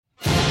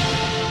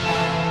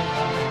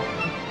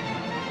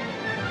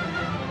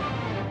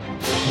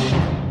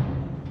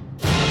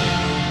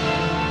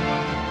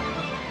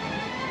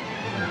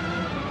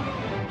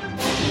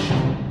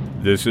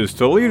This is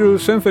Toledo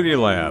Symphony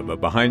Lab, a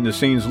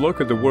behind-the-scenes look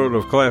at the world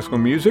of classical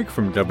music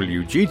from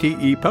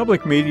WGTE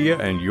Public Media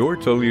and your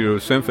Toledo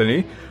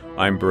Symphony.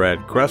 I'm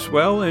Brad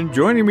Cresswell, and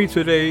joining me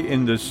today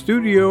in the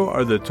studio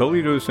are the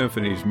Toledo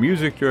Symphony's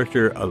music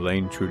director,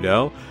 Elaine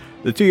Trudell,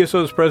 the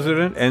TSO's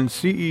president and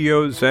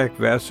CEO, Zach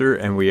Vassar,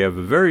 and we have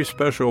a very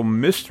special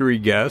mystery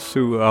guest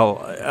who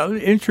I'll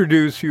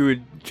introduce you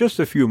in just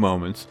a few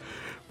moments.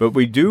 But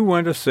we do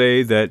want to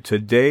say that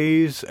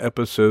today's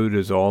episode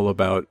is all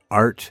about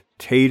Art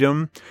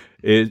Tatum.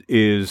 It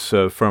is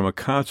from a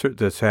concert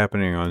that's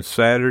happening on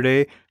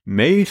Saturday,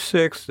 May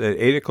 6th at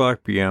 8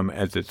 o'clock p.m.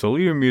 at the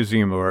Toledo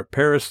Museum of Art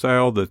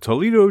Peristyle, the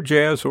Toledo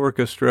Jazz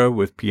Orchestra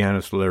with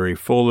pianist Larry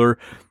Fuller,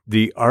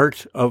 The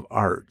Art of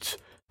Art,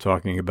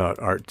 talking about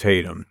Art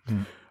Tatum.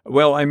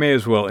 Well, I may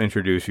as well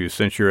introduce you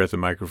since you're at the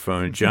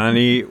microphone.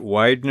 Johnny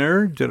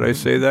Widener, did I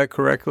say that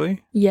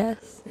correctly?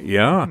 Yes.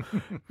 Yeah.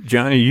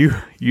 Johnny, you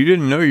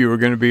didn't know you were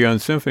going to be on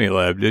Symphony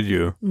Lab, did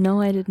you?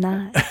 No, I did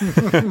not.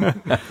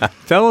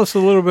 Tell us a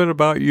little bit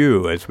about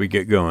you as we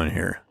get going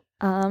here.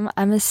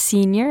 I'm a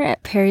senior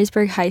at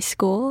Perrysburg High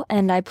School,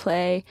 and I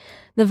play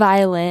the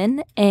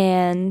violin,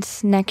 and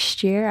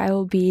next year I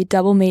will be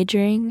double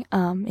majoring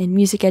in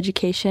music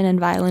education and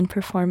violin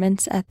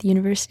performance at the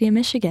University of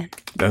Michigan.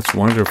 That's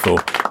wonderful.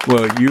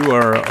 Well, you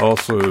are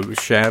also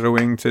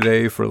shadowing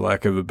today, for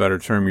lack of a better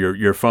term.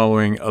 You're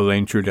following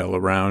Elaine Trudell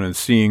around and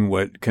seeing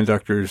what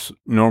conductors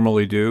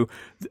normally do.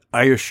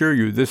 I assure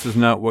you, this is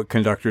not what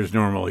conductors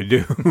normally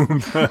do,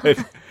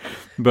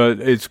 but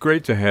it's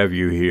great to have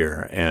you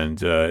here, and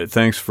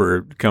thanks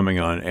for coming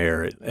on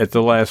air at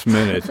the last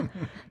minute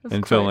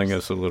and telling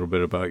us a little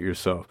bit about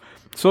yourself.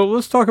 So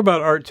let's talk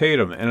about Art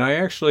Tatum, and I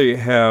actually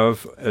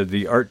have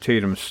the Art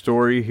Tatum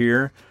story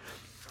here,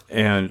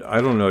 and I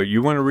don't know,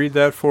 you want to read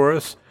that for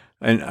us?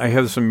 And I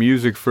have some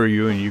music for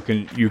you, and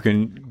you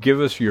can give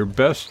us your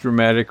best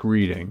dramatic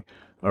reading.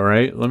 All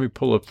right, let me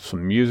pull up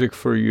some music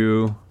for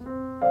you.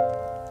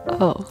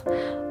 Oh,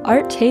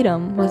 Art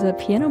Tatum was a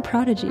piano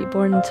prodigy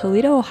born in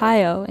Toledo,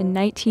 Ohio in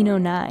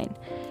 1909.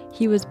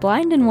 He was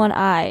blind in one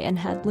eye and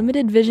had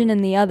limited vision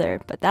in the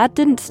other, but that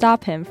didn't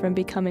stop him from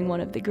becoming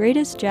one of the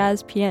greatest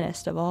jazz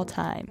pianists of all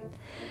time.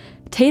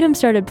 Tatum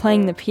started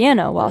playing the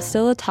piano while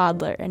still a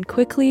toddler and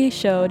quickly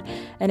showed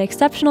an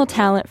exceptional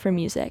talent for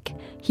music.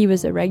 He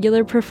was a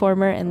regular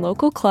performer in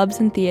local clubs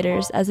and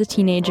theaters as a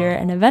teenager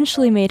and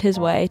eventually made his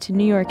way to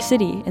New York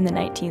City in the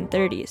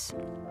 1930s.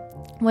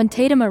 When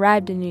Tatum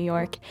arrived in New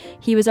York,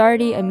 he was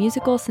already a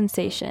musical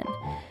sensation.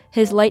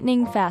 His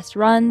lightning-fast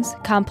runs,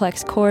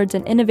 complex chords,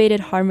 and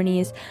innovative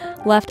harmonies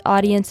left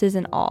audiences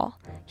in awe.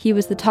 He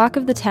was the talk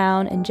of the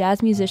town, and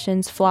jazz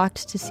musicians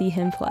flocked to see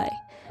him play.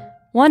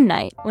 One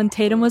night, when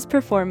Tatum was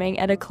performing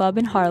at a club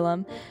in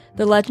Harlem,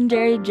 the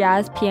legendary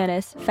jazz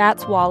pianist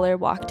Fats Waller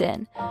walked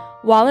in.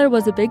 Waller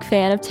was a big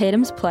fan of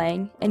Tatum's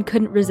playing and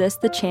couldn't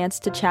resist the chance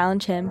to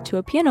challenge him to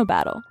a piano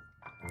battle.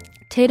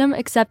 Tatum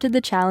accepted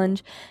the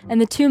challenge, and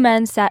the two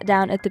men sat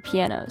down at the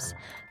pianos.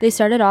 They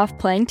started off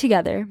playing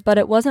together, but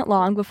it wasn't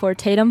long before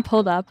Tatum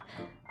pulled up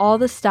all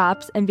the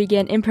stops and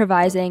began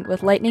improvising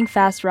with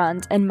lightning-fast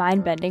runs and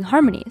mind-bending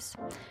harmonies.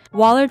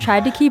 Waller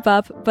tried to keep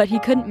up, but he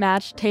couldn't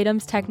match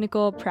Tatum's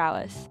technical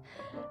prowess.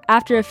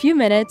 After a few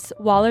minutes,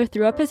 Waller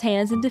threw up his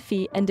hands in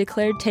defeat and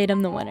declared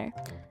Tatum the winner.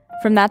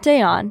 From that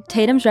day on,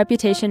 Tatum's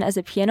reputation as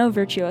a piano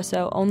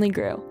virtuoso only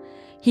grew.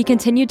 He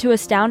continued to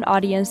astound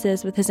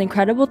audiences with his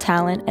incredible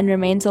talent and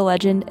remains a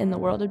legend in the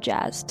world of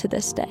jazz to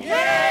this day.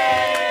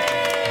 Yay!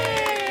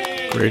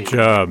 Great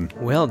job.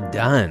 Well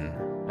done.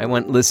 I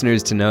want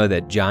listeners to know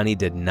that Johnny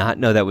did not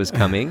know that was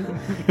coming,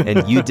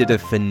 and you did a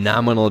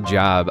phenomenal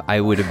job. I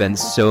would have been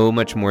so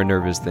much more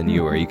nervous than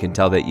you were. You can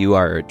tell that you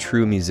are a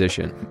true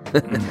musician.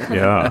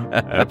 Yeah,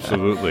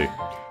 absolutely.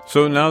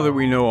 So now that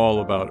we know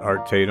all about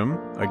Art Tatum,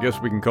 I guess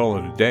we can call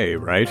it a day,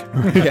 right?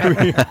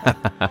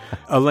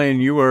 Elaine,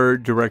 you are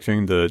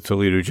directing the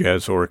Toledo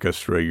Jazz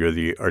Orchestra. You're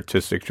the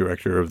artistic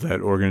director of that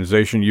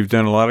organization. You've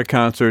done a lot of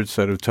concerts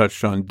that have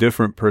touched on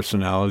different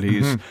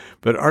personalities,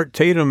 but Art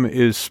Tatum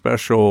is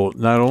special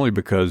not only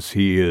because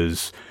he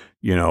is,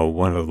 you know,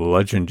 one of the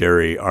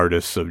legendary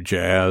artists of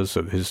jazz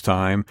of his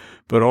time,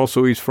 but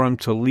also he's from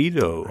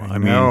Toledo. I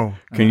mean,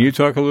 can you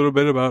talk a little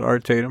bit about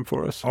Art Tatum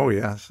for us? Oh,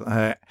 yes.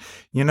 One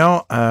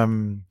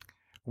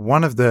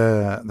of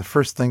the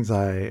first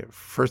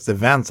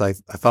events I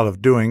thought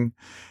of doing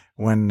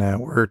when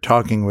we're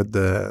talking with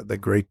the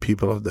great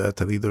people of the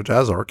Toledo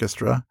Jazz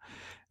Orchestra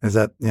is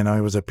that, you know,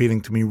 it was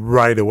appealing to me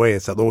right away. I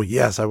said, oh,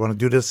 yes, I want to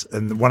do this.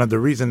 And one of the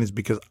reasons is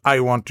because I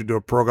want to do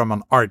a program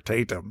on Art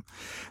Tatum.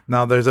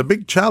 Now, there's a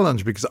big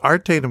challenge because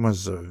Art Tatum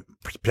was a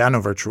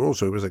piano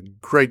virtuoso. He was a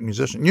great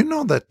musician. You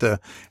know that,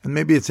 and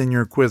maybe it's in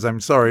your quiz,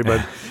 I'm sorry,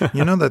 but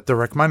you know that the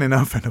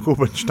Rachmaninoff and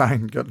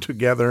Rubinstein got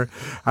together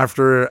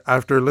after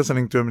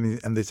listening to him,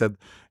 and they said,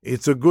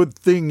 it's a good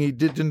thing he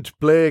didn't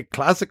play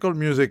classical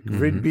music.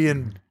 We'd be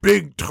in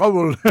big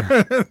trouble.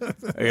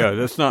 Yeah,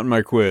 that's not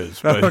my quiz,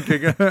 but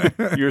okay,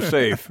 you're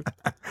safe.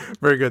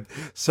 Very good.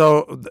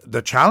 So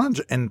the challenge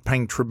in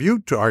paying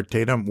tribute to Art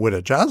Tatum with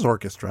a jazz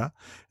orchestra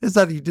is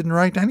that he didn't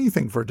write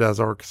anything for jazz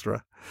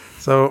orchestra.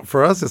 So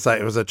for us, it's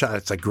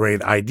a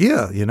great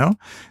idea,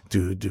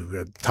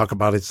 to talk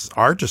about its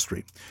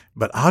artistry.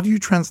 But how do you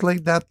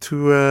translate that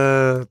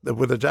to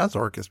with a jazz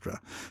orchestra?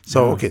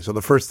 So so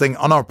the first thing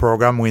on our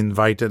program, we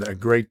invited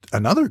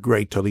another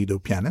great Toledo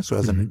pianist who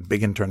has a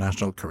big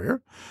international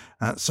career.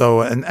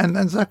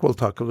 And Zach will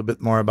talk a little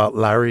bit more about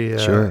Larry.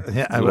 Sure.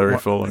 Larry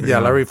Fuller. Yeah,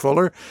 Larry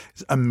Fuller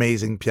is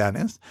amazing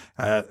pianist.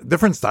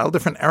 Different style,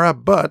 different era,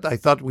 but I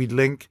thought we'd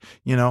link,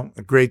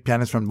 a great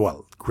pianist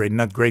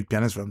not great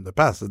pianist from the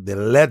past, the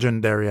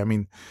legendary. I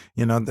mean,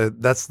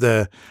 that's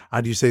the,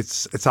 how do you say,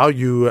 it's how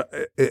you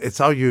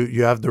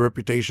have the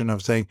reputation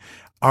of saying,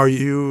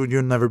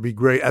 you'll never be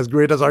as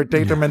great as Art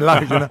Tatum in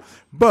life,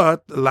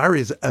 But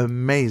Larry is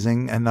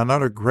amazing and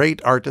another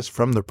great artist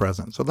from the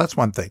present. So that's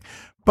one thing.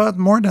 But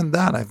more than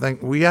that, I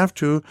think we have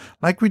to,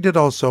 like we did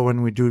also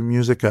when we do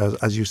music,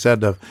 as you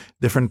said, of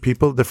different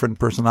people, different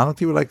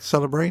personality we like to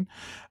celebrate.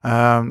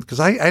 Because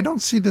I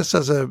don't see this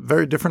as a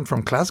very different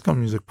from classical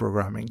music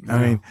programming. I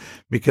mean,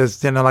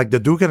 because, like the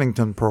Duke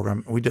Ellington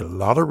program, we did a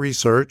lot of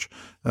research,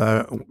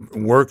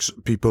 works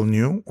people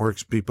knew,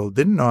 works people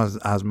didn't know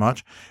as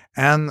much.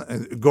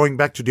 And going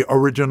back to the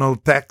original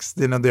text,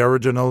 the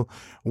original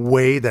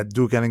way that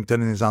Duke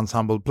Ellington and his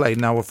ensemble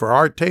played. Now, for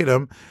Art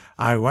Tatum,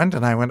 I went,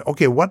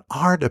 okay, what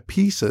are the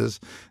pieces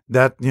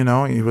that,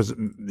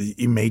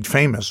 he made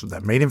famous,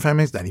 that made him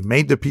famous, that he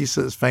made the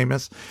pieces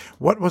famous?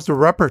 What was the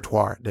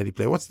repertoire that he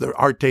played? What's the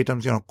Art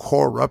Tatum's,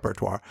 core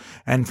repertoire?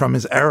 And from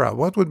his era,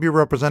 what would be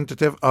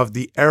representative of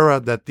the era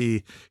that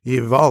he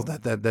evolved,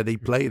 that he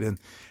played in?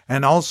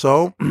 And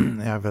also,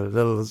 I have a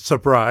little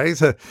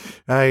surprise.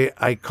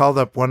 I called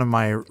up one of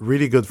my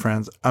really good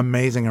friends,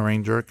 amazing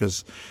arranger,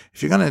 because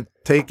if you're going to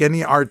take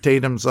any Art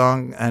Tatum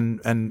song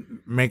and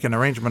make an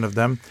arrangement of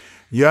them,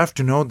 you have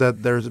to know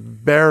that there's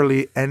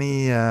barely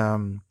any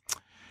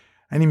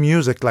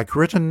music, like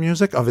written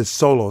music of his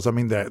solos. I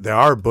mean, there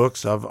are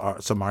books of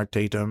some Art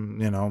Tatum,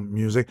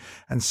 music,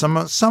 and some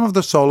of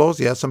the solos.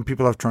 Yeah, some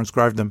people have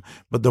transcribed them,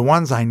 but the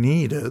ones I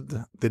needed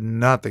did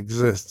not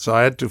exist. So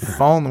I had to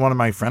phone one of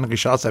my friends,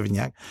 Richard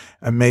Savignac,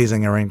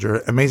 amazing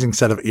arranger, amazing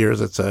set of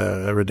ears. It's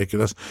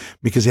ridiculous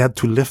because he had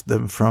to lift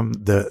them from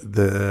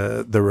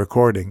the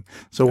recording.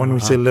 So when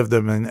we say lift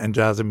them in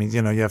jazz, it means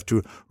you have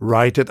to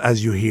write it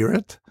as you hear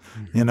it.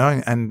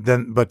 And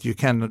then, but you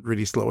cannot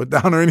really slow it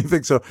down or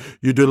anything. So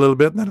you do a little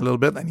bit, then a little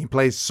bit, and he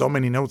plays so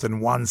many notes in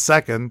 1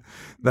 second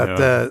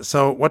that,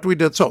 so what we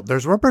did, so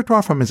there's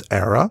repertoire from his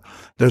era.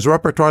 There's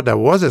repertoire that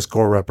was his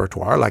core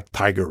repertoire, like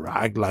Tiger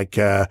Rag, like,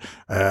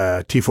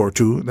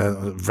 T42,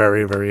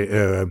 very,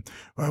 very,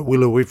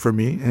 willowy for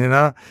me,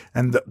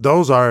 and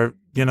those are,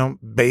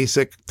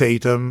 basic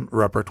Tatum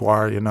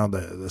repertoire,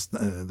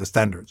 the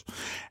standards.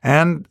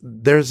 And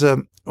there's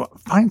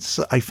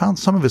I found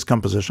some of his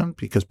composition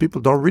because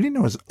people don't really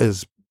know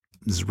his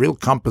real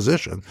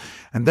composition.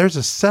 And there's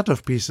a set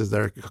of pieces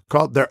they're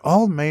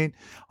all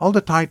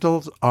the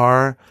titles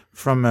are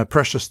from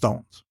Precious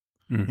Stones,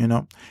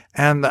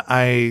 and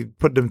I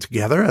put them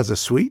together as a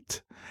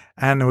suite.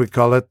 And we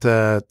call it,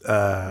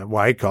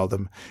 I call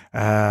them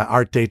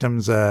Art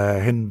Tatum's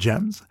Hidden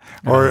Gems,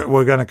 or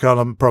we're going to call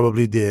them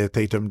probably the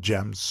Tatum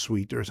Gems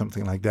Suite or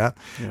something like that.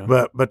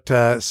 Yeah.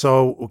 But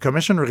so we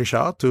commissioned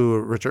Richard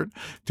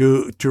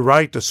to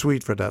write a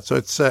suite for that. So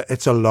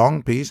it's a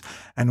long piece,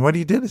 and what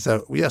he did is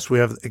yes, we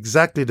have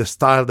exactly the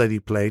style that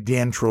he played, the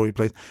intro he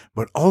played,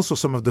 but also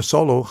some of the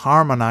solo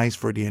harmonized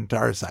for the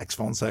entire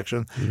saxophone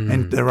section,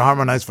 and they're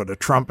harmonized for the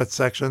trumpet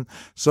section.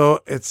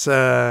 So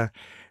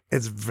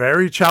it's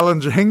very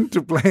challenging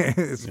to play.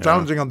 It's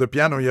challenging on the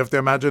piano. You have to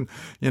imagine,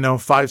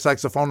 5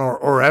 saxophone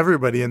or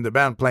everybody in the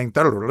band playing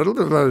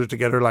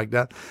together like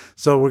that.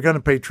 So we're going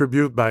to pay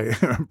tribute by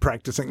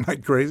practicing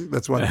like crazy.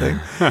 That's one thing.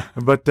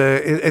 But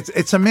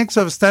it's a mix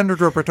of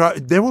standard repertoire.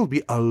 There will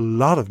be a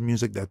lot of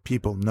music that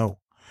people know.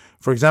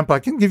 For example, I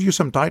can give you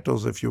some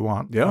titles if you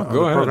want. Yeah,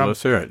 go ahead. Program.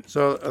 Let's hear it.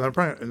 So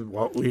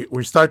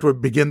we start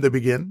with Begin the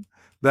Begin.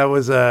 That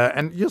was,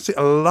 and you'll see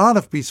a lot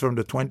of pieces from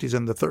the 20s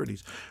and the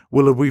 30s.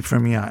 Will It Weep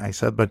for Me, I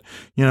said, but,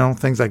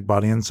 things like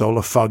Body and Soul,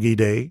 A Foggy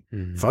Day.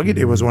 Foggy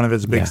Day was one of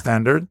his big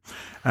standards.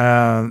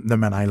 The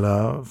Man I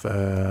Love,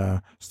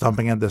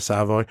 Stomping at the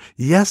Savoy.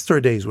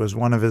 Yesterdays was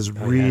one of his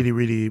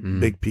really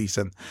big pieces.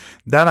 And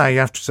that I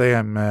have to say,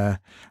 I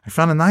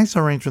found a nice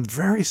arrangement,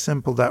 very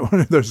simple. That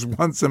one, there's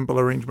one simple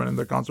arrangement in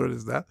the concert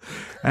is that.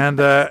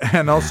 And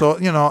also,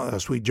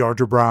 Sweet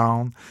Georgia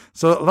Brown.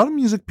 So a lot of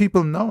music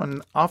people know,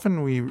 and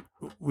often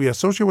we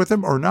associate with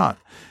him or not,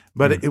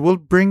 but it will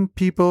bring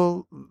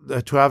people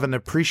to have an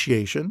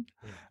appreciation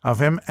of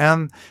him.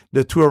 And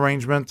the two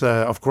arrangements,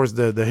 of course,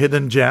 the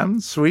Hidden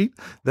Gems suite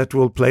that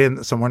will play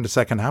somewhere in the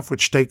second half,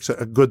 which takes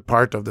a good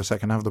part of the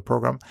second half of the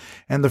program.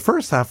 And the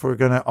first half, we're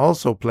going to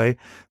also play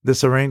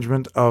this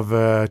arrangement of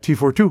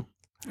T42.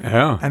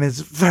 Yeah, and it's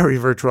very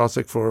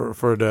virtuosic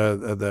for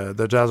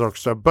the jazz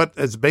orchestra. But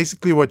it's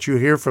basically what you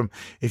hear from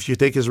if you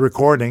take his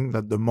recording,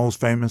 the most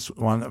famous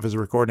one of his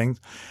recordings,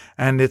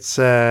 and it's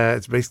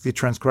basically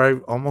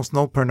transcribed almost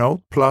note per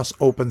note plus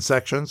open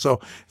section.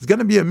 So it's going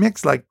to be a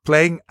mix like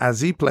playing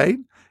as he played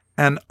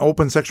and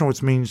open section,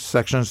 which means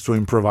sections to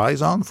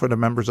improvise on for the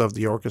members of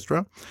the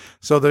orchestra.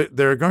 So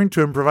they're going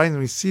to improvise, and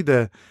we see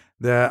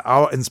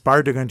how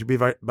inspired they're going to be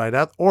by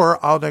that, or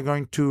how they're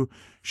going to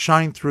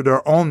shine through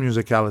their own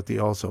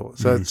musicality also.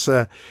 So it's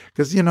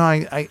because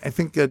I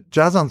think a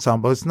jazz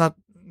ensemble, it's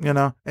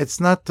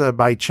not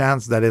by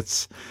chance that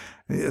it's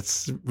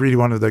really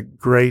one of the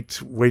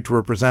great way to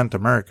represent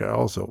America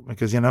also,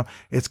 because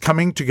it's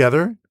coming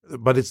together,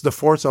 but it's the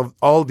force of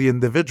all the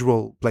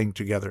individual playing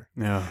together.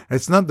 Yeah,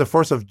 it's not the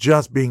force of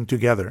just being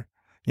together.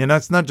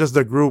 It's not just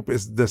the group;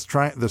 it's the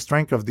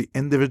strength of the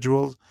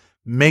individuals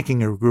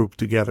making a group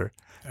together.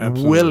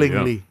 Absolutely,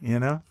 willingly,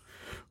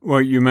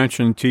 Well, you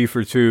mentioned T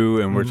for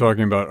Two, and we're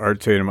talking about Art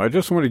Tatum. I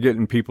just want to get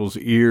in people's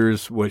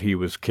ears what he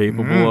was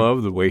capable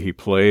of, the way he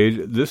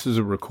played. This is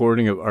a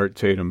recording of Art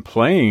Tatum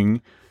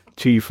playing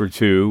T for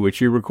Two, which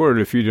he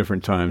recorded a few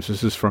different times.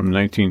 This is from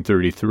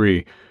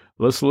 1933.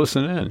 Let's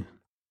listen in.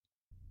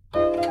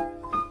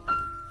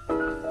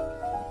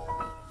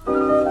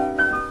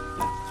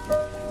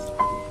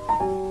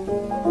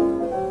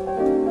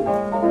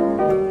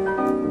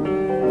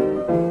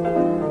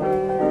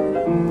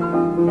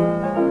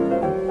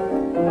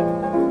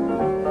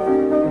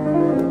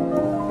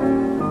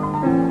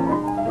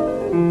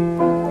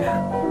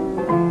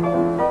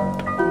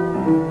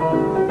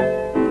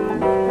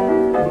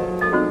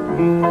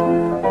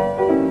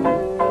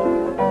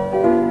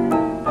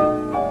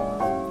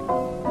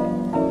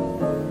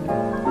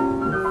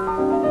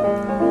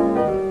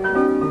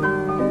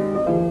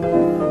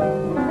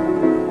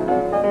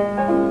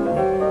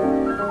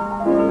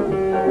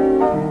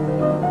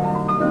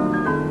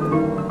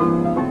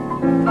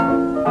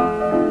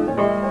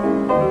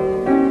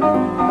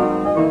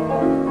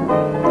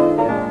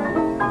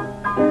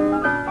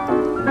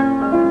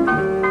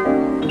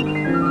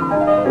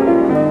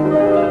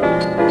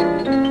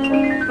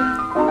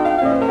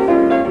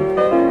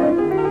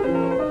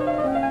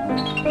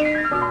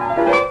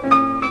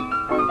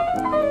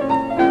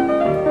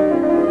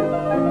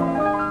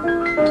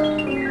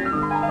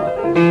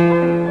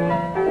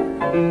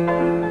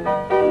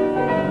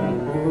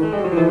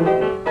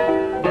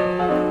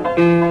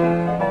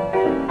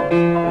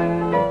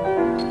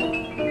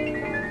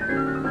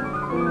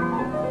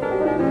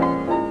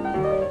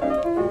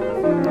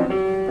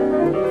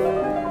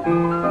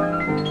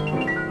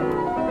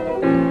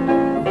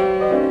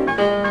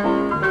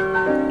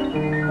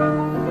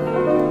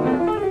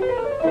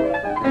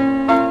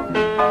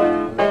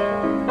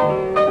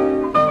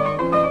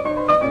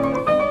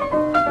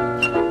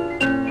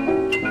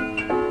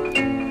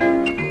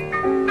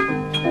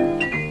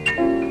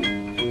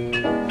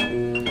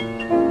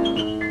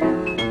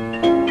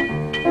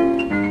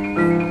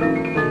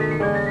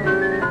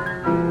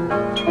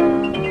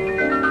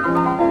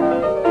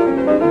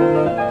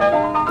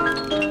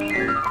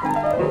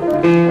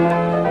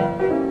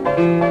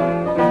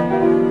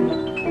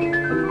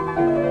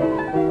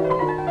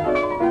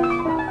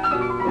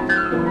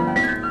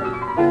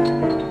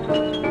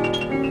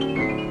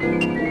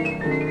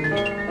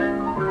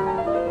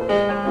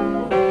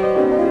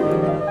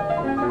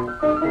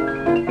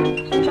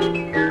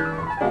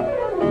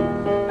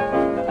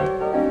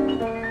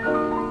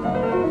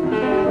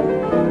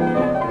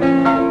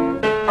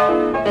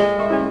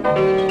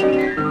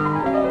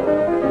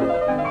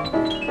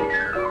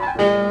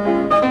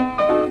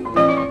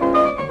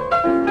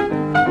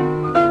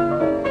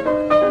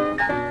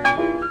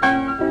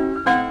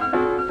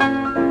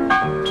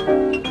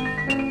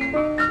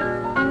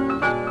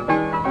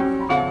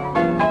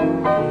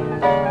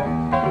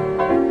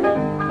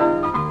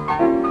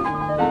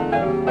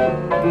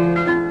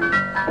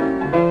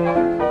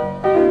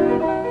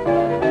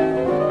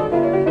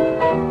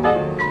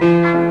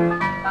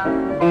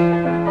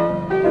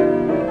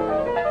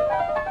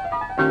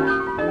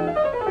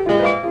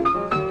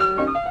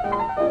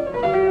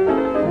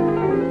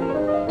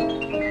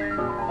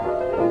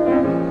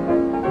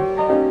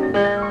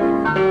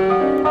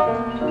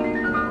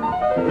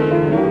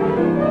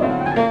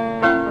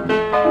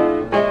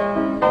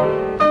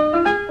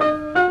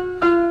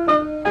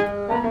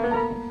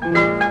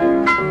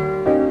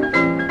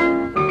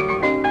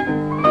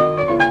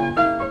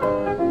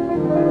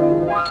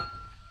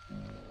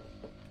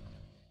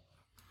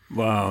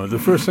 Wow. The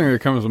first thing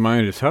that comes to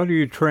mind is, how do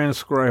you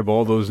transcribe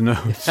all those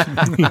notes?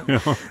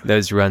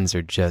 Those runs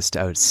are just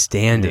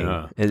outstanding.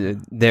 Yeah.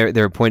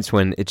 There are points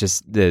when it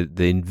just, the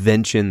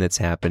invention that's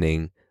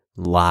happening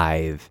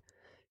live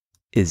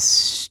is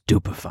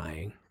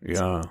stupefying.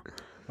 Yeah.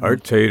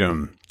 Art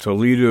Tatum,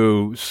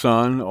 Toledo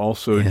son,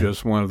 also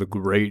just one of the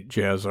great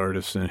jazz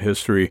artists in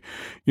history.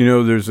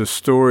 There's a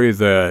story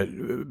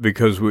that,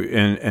 because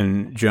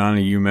and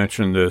Johnny, you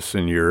mentioned this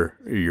in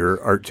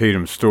your Art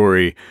Tatum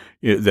story,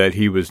 that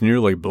he was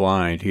nearly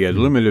blind. He had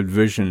limited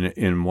vision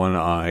in one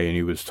eye, and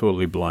he was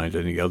totally blind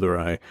in the other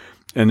eye.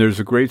 And there's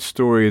a great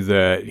story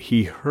that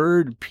he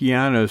heard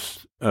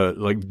pianists,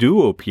 like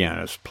duo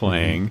pianists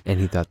playing.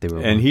 And he thought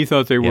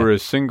they were a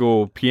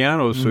single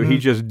piano, so he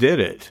just did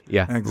it.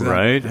 Yeah. Exactly.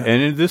 Right? Yeah.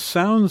 And this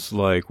sounds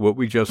like what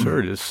we just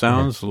heard. It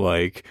sounds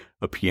like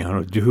a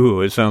piano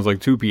duo. It sounds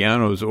like two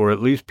pianos, or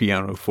at least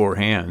piano 4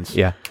 hands.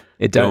 Yeah,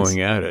 it does.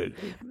 Going at it.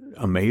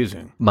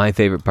 Amazing. My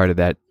favorite part of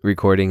that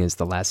recording is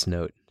the last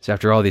note. So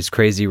after all these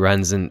crazy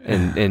runs and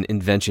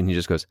invention, he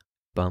just goes,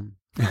 bum.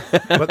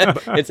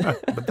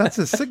 But that's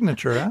his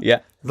signature, huh? Yeah.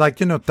 Like,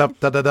 tap,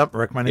 da, da, da,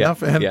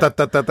 Rachmaninoff, and ta,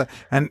 ta, ta, ta.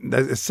 And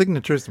his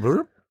signature is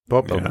to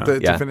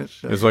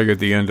finish. It's like at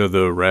the end of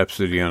the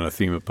Rhapsody on a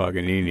Theme of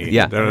Paganini.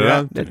 Yeah.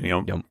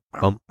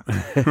 Bum.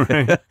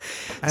 Right.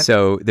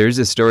 So there's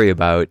a story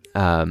about,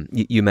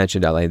 you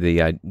mentioned, Ali,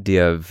 the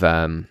idea of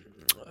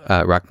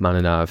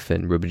Rachmaninoff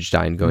and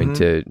Rubinstein going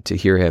to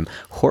hear him.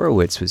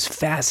 Horowitz was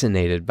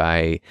fascinated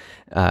by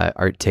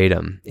Art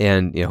Tatum,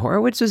 and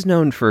Horowitz is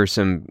known for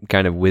some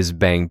kind of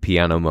whiz-bang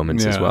piano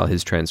moments as well.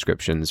 His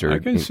transcriptions are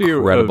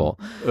incredible.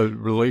 See a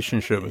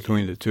relationship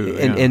between the two,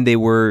 and they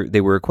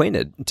were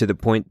acquainted to the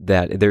point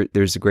that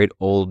there's a great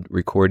old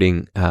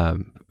recording.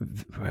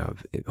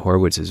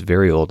 Horowitz is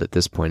very old at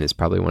this point. It's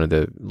probably one of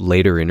the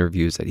later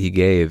interviews that he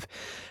gave,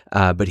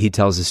 but he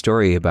tells a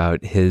story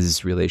about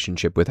his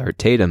relationship with Art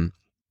Tatum.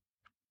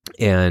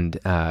 And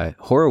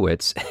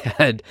Horowitz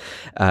had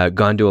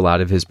gone to a lot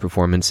of his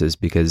performances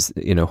because,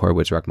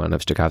 Horowitz,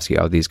 Rachmaninoff, Stokowski,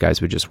 all these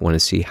guys would just want to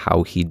see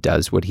how he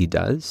does what he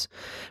does,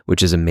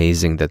 which is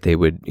amazing that they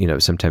would,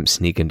 sometimes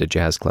sneak into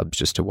jazz clubs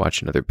just to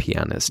watch another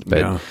pianist.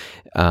 But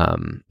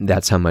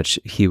that's how much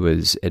he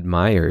was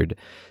admired.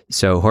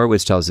 So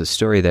Horowitz tells a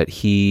story that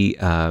he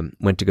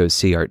went to go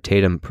see Art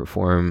Tatum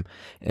perform,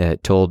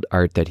 told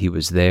Art that he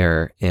was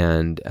there,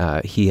 and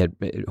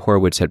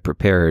Horowitz had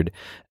prepared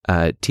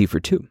T for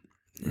Two.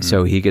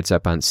 So he gets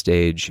up on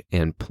stage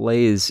and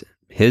plays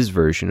his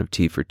version of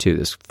T for Two,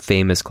 this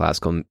famous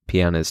classical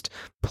pianist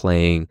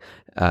playing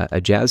a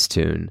jazz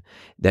tune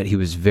that he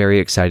was very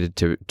excited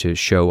to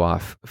show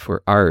off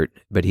for Art,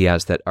 but he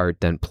asked that Art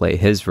then play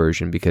his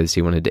version because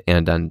he wanted to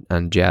end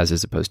on jazz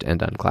as opposed to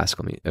end on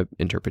classical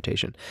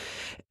interpretation.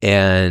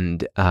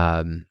 And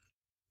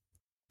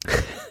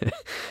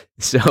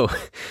so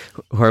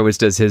Horowitz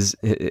does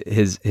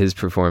his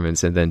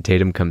performance, and then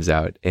Tatum comes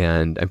out,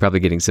 and I'm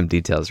probably getting some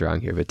details wrong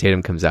here, but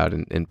Tatum comes out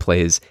and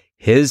plays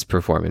his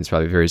performance,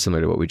 probably very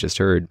similar to what we just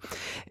heard.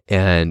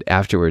 And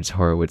afterwards,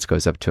 Horowitz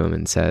goes up to him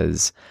and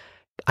says,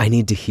 I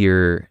need to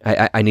hear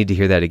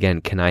that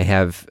again. Can I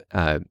have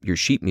your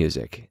sheet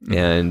music?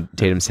 And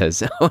Tatum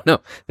says, oh no,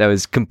 that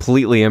was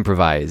completely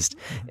improvised.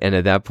 And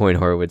at that point,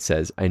 Horowitz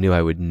says, I knew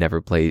I would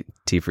never play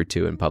T for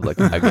Two in public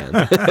again.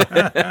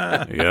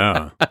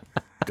 Yeah,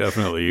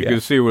 definitely. You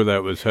can see where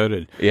that was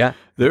headed. Yeah.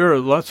 There are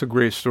lots of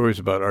great stories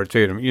about Art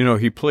Tatum.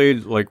 He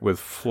played like with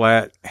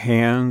flat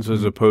hands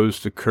as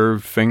opposed to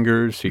curved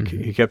fingers.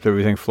 He kept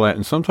everything flat.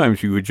 And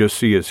sometimes you would just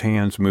see his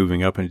hands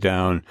moving up and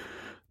down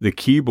the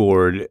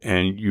keyboard,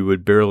 and you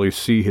would barely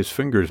see his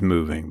fingers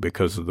moving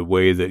because of the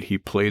way that he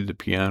played the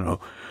piano.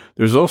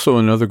 There's also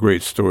another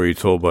great story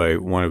told by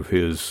one of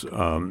his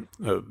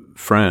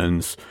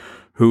friends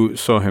who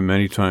saw him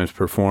many times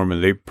perform,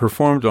 and they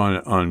performed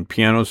on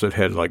pianos that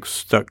had like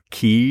stuck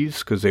keys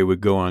because they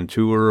would go on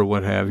tour or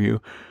what have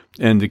you,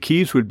 and the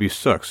keys would be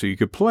stuck, so you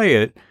could play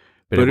it,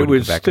 but it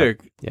would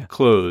stick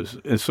closed.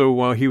 And so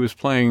while he was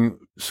playing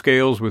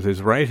scales with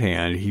his right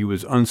hand, he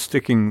was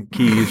unsticking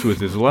keys with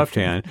his left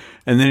hand,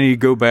 and then he'd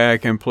go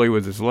back and play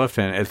with his left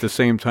hand. At the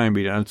same time,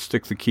 he'd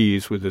unstick the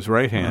keys with his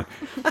right hand.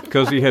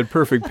 Because he had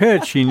perfect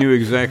pitch, he knew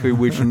exactly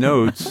which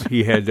notes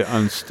he had to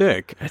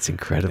unstick. That's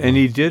incredible. And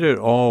he did it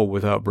all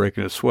without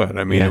breaking a sweat.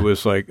 I mean, it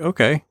was like,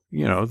 okay,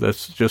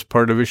 that's just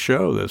part of his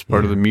show. That's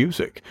part of the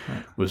music,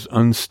 was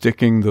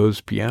unsticking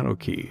those piano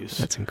keys.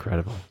 That's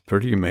incredible.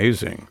 Pretty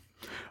amazing.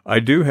 I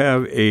do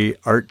have a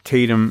Art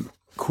Tatum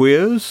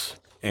quiz,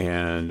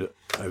 and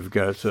I've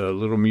got a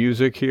little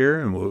music here,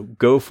 and we'll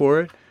go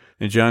for it.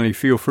 And Johnny,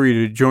 feel free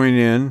to join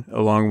in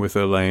along with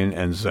Elaine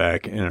and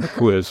Zach in our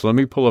quiz. Let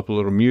me pull up a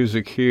little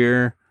music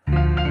here.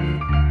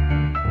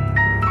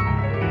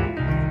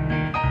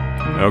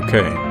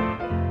 Okay.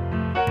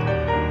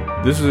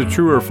 This is a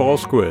true or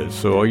false quiz,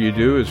 so all you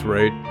do is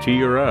write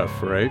T or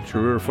F, right?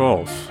 True or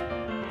false.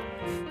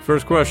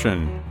 First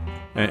question,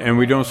 and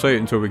we don't say it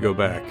until we go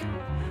back.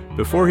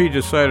 Before he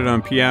decided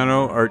on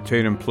piano, Art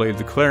Tatum played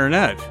the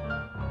clarinet.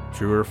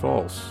 True or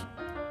false?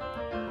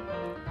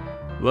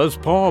 Les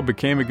Paul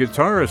became a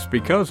guitarist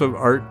because of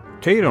Art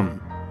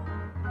Tatum.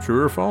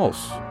 True or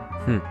false?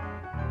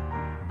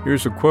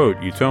 Here's a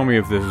quote. You tell me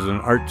if this is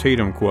an Art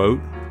Tatum quote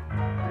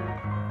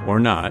or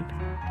not.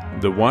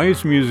 The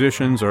wise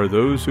musicians are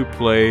those who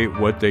play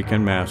what they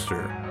can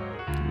master.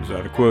 Is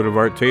that a quote of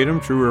Art Tatum?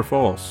 True or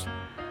false?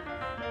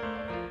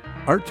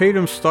 Art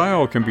Tatum's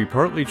style can be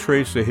partly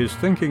traced to his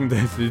thinking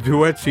that the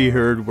duets he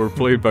heard were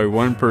played by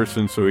one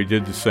person, so he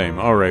did the same.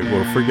 All right,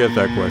 well, forget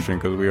that question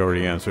because we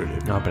already answered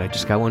it. No, but I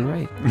just got one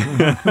right.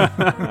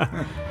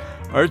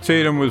 Art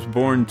Tatum was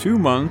born 2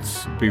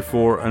 months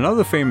before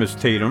another famous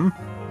Tatum,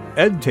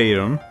 Ed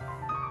Tatum,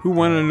 who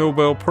won a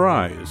Nobel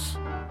Prize.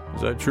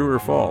 Is that true or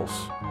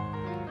false?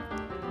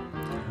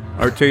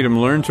 Art Tatum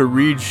learned to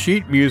read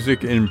sheet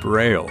music in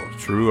Braille.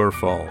 True or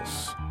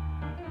false?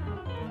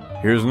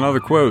 Here's another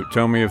quote.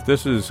 Tell me if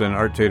this is an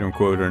Art Tatum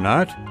quote or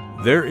not.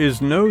 There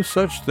is no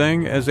such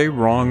thing as a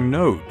wrong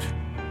note.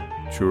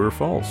 True or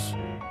false?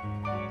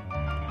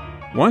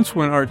 Once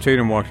when Art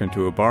Tatum walked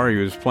into a bar he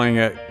was playing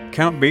at,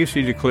 Count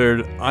Basie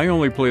declared, I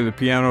only play the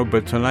piano,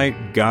 but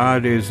tonight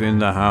God is in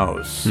the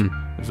house.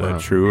 Is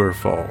that true or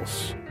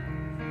false?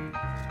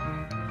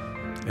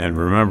 And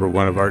remember,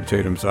 one of Art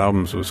Tatum's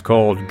albums was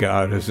called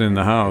God is in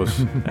the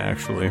House,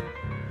 actually.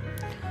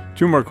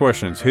 2 more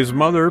questions. His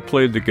mother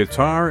played the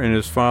guitar, and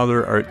his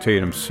father, Art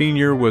Tatum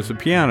Sr., was a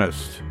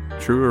pianist.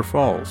 True or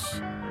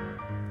false?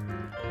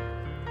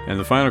 And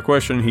the final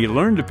question, he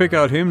learned to pick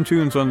out hymn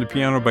tunes on the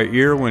piano by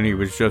ear when he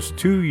was just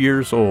 2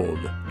 years old.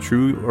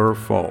 True or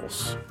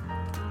false?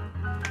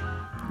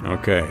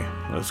 Okay,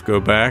 let's go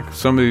back.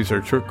 Some of these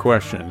are trick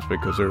questions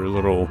because they're a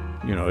little,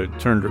 it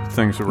turned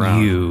things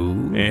around. You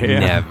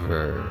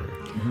never.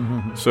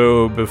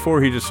 So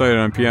before he decided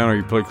on piano,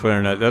 he played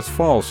clarinet. That's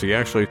false. He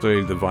actually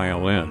played the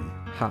violin.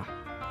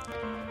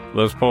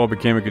 Les Paul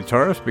became a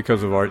guitarist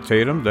because of Art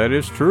Tatum. That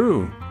is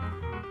true.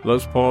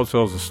 Les Paul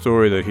tells a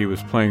story that he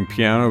was playing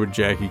piano with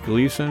Jackie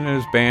Gleason in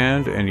his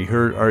band, and he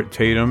heard Art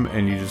Tatum,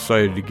 and he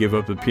decided to give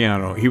up the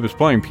piano. He was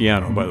playing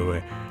piano, by the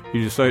way.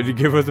 He decided to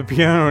give up the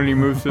piano, and he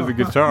moved to the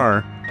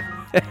guitar.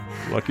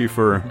 Lucky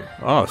for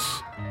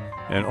us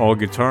and all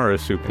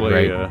guitarists who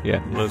play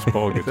Les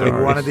Paul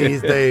guitars. One of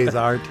these days,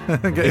 Art.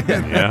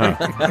 Yeah.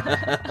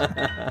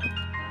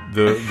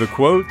 The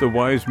quote, the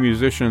wise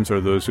musicians are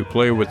those who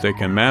play what they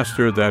can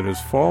master. That is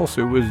false.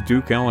 It was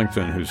Duke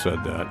Ellington who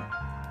said that.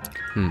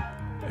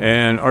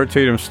 And Art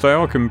Tatum's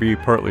style can be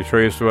partly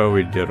traced. Well,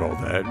 we did all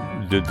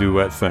that. The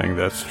duet thing,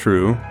 that's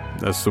true.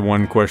 That's the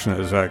one question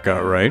that Zach got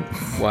right.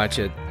 Watch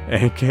it.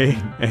 Okay.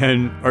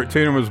 And Art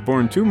Tatum was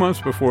born 2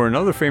 months before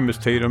another famous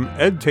Tatum,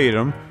 Ed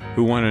Tatum,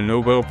 who won a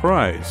Nobel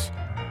Prize.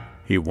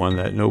 He won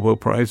that Nobel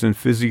Prize in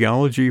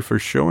physiology for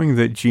showing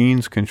that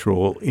genes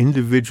control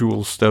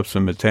individual steps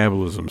in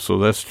metabolism. So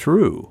that's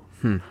true.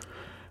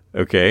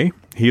 Okay.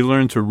 He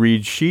learned to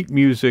read sheet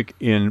music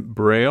in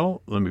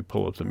Braille. Let me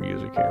pull up the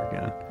music here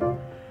again.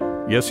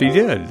 Yes, he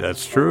did.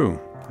 That's true.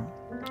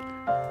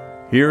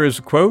 Here is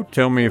a quote.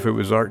 Tell me if it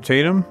was Art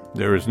Tatum.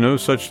 There is no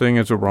such thing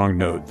as a wrong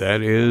note.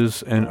 That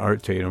is an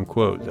Art Tatum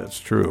quote. That's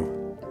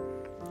true.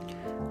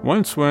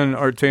 Once when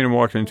Art Tatum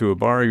walked into a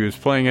bar he was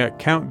playing at,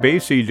 Count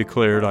Basie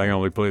declared, I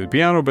only play the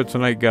piano, but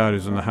tonight God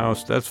is in the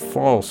house. That's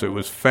false. It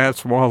was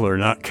Fats Waller,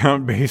 not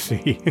Count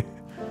Basie.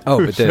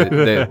 Oh, but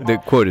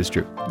the quote is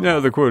true. No,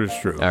 the quote is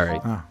true. All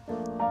right.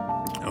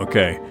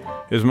 Okay.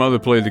 His mother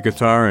played the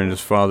guitar and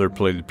his father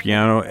played the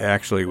piano.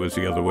 Actually, it was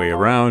the other way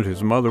around.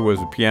 His mother was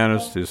a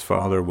pianist. His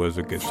father was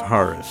a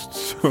guitarist.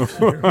 So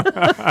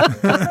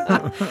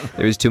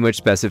there was too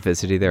much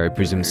specificity there. I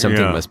presume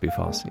something must be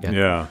false.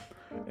 Yeah.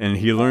 And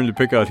he learned to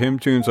pick out hymn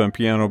tunes on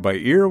piano by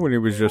ear when he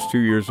was just 2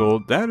 years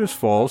old. That is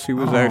false. He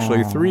was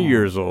actually 3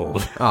 years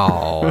old.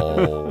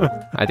 Oh.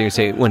 I think you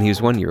say when he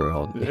was 1 year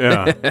old.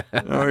 Yeah.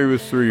 No, he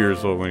was 3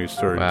 years old when he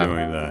started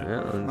doing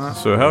that.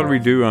 So how did we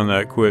do on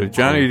that quiz?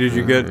 Johnny, did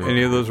you get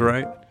any of those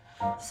right?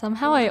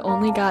 Somehow I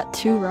only got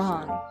 2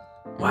 wrong.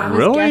 Wow.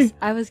 Really?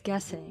 I was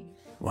guessing.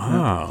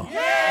 Wow.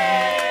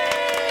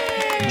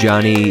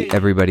 Johnny,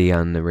 everybody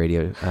on the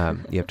radio,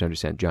 you have to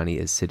understand, Johnny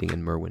is sitting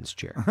in Merwin's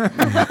chair.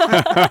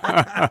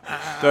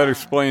 That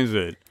explains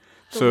it.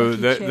 So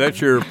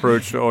that's your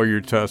approach to all your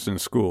tests in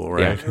school,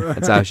 right? Yeah,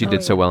 that's how she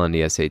did so well on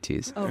the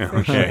SATs. Oh,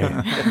 for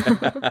sure.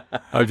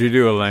 How'd you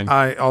do, Elaine?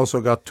 I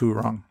also got 2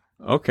 wrong.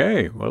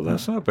 Okay, well,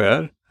 that's not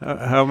bad.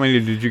 How many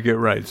did you get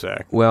right,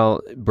 Zach? Well,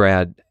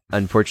 Brad,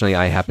 unfortunately,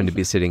 I happen to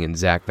be sitting in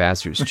Zach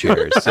Vassar's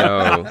chair,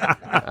 so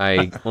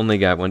I only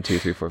got 1, 2,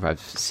 3, 4, 5,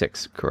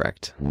 6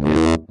 correct.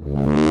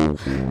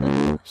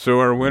 So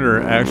our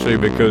winner, actually,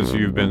 because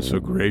you've been so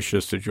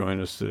gracious to join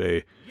us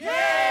today,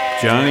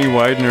 Johnny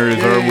Widener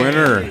is our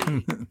winner.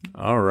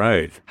 All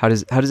right. How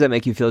does that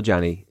make you feel,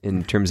 Johnny,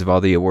 in terms of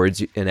all the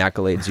awards and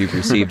accolades you've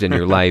received in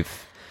your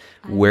life?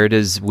 Where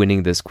does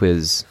winning this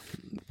quiz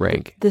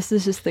rank? This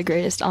is just the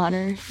greatest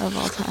honor of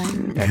all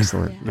time.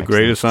 Excellent. The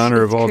greatest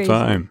honor of all crazy.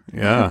 time.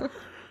 Yeah.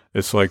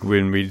 It's like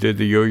when we did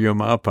the Yo-Yo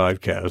Ma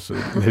podcast.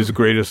 His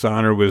greatest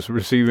honor was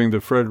receiving the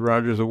Fred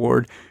Rogers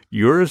Award.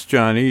 Yours,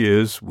 Johnny,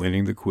 is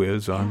winning the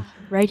quiz on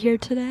Right here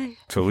today.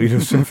 Toledo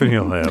Symphony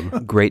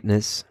Lab.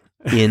 Greatness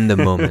in the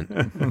moment.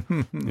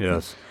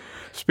 Yes.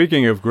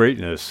 Speaking of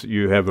greatness,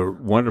 you have a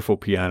wonderful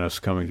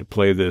pianist coming to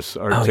play this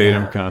Art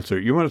Tatum concert.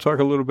 You want to talk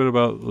a little bit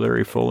about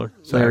Larry Fuller?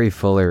 Sorry. Larry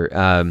Fuller.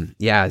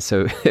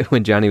 So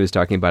when Johnny was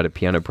talking about a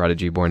piano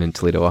prodigy born in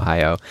Toledo,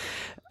 Ohio,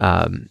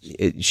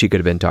 she could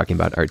have been talking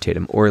about Art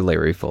Tatum or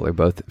Larry Fuller,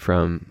 both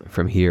from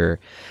here.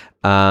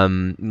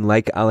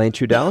 Like Alain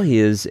Trudel, he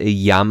is a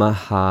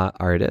Yamaha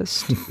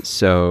artist.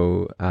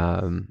 So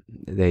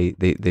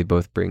they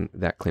both bring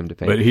that claim to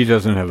fame. But he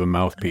doesn't have a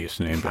mouthpiece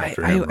named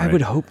after him, I right?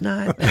 would hope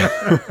not.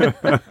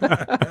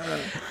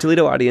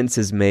 Toledo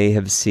audiences may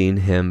have seen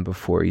him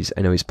before.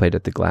 I know he's played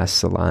at the Glass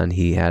Salon.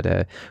 He had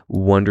a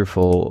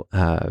wonderful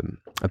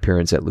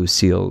appearance at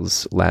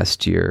Lucille's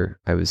last year.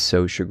 I was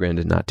so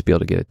chagrined not to be able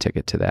to get a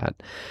ticket to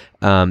that.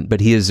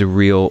 But he is a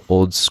real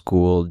old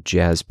school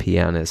jazz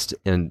pianist.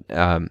 And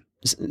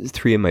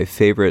three of my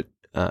favorite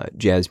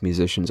jazz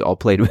musicians, all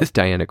played with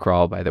Diana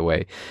Krall, by the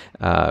way,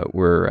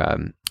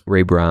 were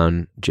Ray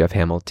Brown, Jeff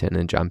Hamilton,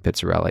 and John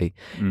Pizzarelli.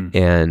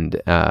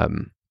 And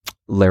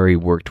Larry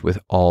worked with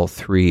all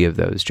three of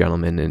those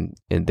gentlemen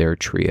in their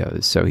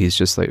trios. So he's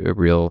just like a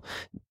real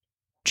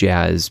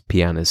jazz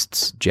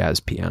pianist.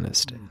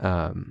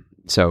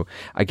 So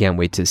I can't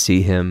wait to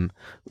see him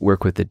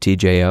work with the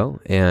TJO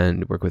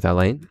and work with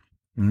Alain.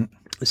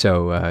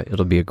 So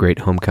it'll be a great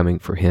homecoming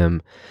for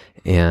him.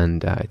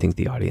 And I think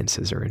the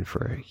audiences are in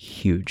for a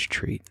huge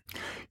treat.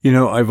 You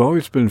know, I've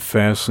always been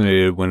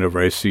fascinated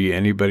whenever I see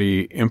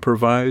anybody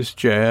improvise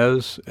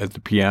jazz at the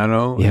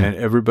piano, and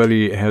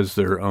everybody has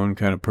their own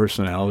kind of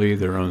personality,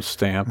 their own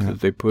stamp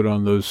that they put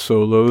on those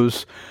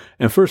solos.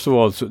 And first of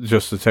all, it's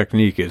just the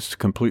technique is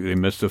completely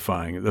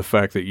mystifying. The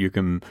fact that you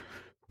can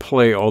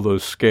play all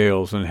those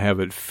scales and have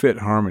it fit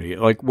harmony.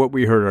 Like what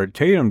we heard Art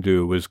Tatum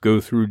do was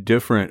go through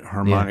different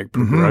harmonic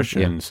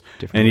progressions,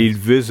 and he'd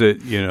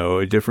visit,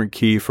 a different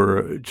key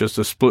for just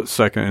a split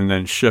second and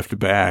then shift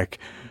back.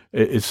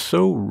 It's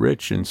so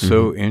rich and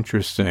so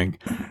interesting.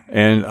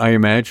 And I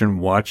imagine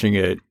watching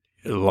it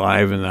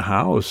live in the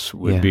house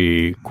would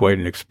be quite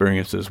an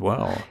experience as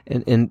well.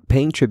 And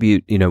paying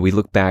tribute, we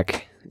look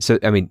back. So,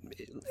 I mean,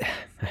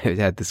 I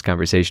had this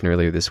conversation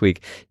earlier this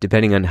week.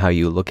 Depending on how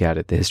you look at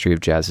it, the history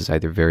of jazz is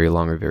either very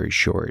long or very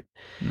short.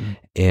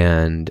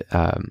 And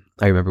I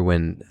remember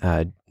when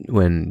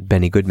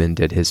Benny Goodman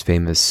did his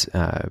famous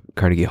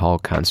Carnegie Hall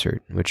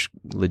concert, which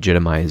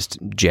legitimized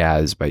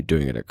jazz by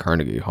doing it at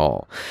Carnegie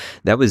Hall.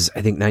 That was,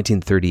 I think,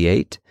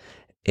 1938.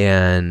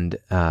 And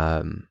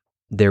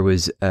there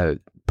was a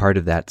part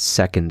of that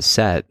second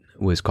set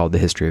was called The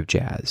History of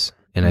Jazz.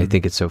 And I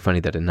think it's so funny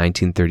that in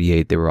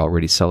 1938, they were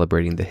already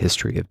celebrating the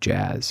history of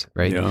jazz,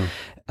 right?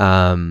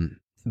 Yeah.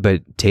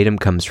 But Tatum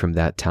comes from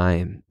that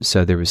time.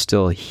 So there was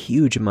still a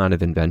huge amount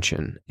of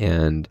invention.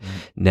 And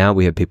now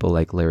we have people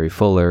like Larry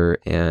Fuller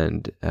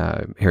and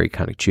Harry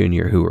Connick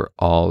Jr., who are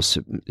all,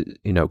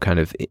 kind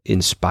of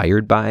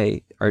inspired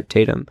by Art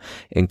Tatum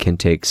and can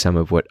take some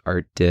of what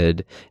Art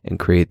did and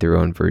create their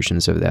own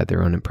versions of that,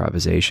 their own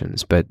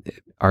improvisations. But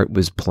Art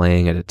was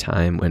playing at a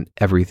time when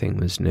everything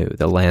was new.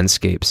 The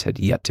landscapes had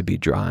yet to be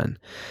drawn.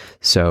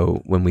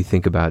 So when we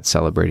think about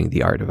celebrating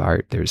the art of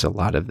art, there's a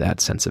lot of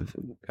that sense of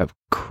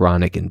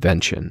chronic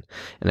invention.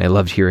 And I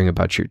loved hearing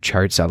about your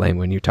charts, Alain,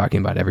 when you're talking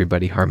about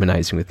everybody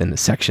harmonizing within the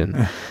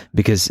section,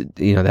 because,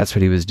 that's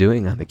what he was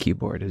doing on the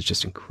keyboard. It's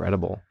just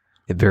incredible.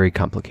 A very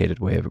complicated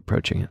way of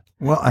approaching it.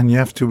 Well, and you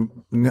have to,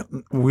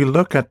 we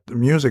look at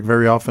music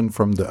very often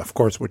from of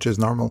course, which is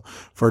normal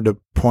for the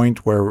point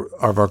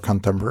of our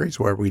contemporaries,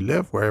 where we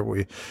live,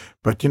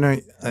 but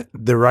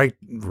the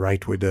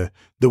right way,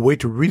 the way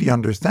to really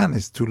understand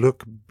is to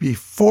look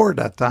before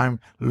that time,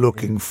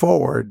 looking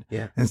forward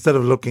instead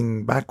of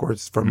looking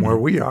backwards from where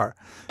we are,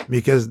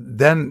 because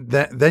then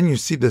you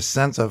see the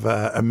sense of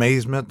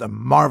amazement, a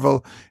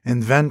marvel,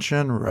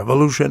 invention,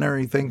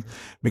 revolutionary thing.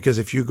 Because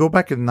if you go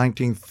back in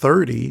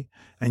 1930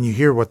 and you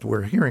hear what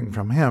we're hearing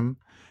from him,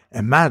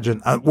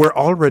 imagine, we're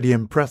already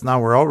impressed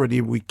now.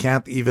 We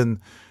can't even,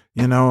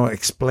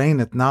 explain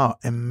it now.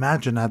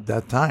 Imagine at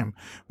that time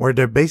where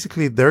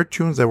their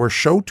tunes, they were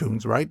show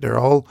tunes, right? They're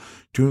all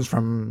tunes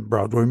from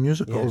Broadway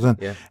musicals.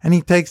 And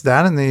he takes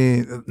that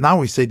and now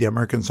we say the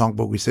American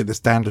songbook, we say the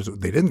standards.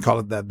 They didn't call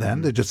it that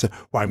then. They just said,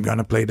 well, I'm going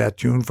to play that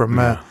tune from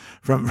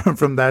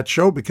that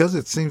show because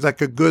it seems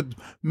like a good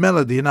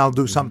melody and I'll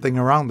do something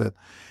around it.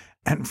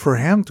 And for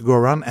him to go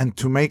around and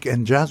to make,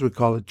 in jazz we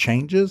call it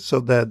changes,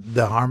 so that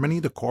the harmony,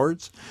 the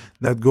chords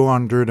that go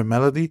under the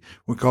melody,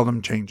 we call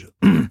them changes.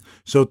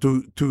 So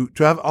to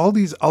have all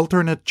these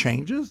alternate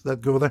changes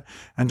that go there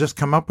and just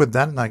come up with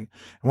that, like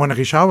when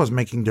Richard was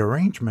making the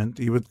arrangement,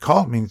 he would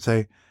call me and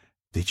say,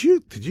 Did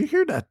you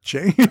hear that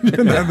change?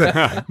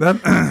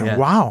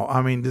 Wow.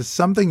 I mean, this is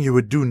something you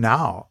would do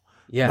now.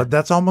 Yeah. But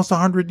that's almost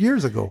 100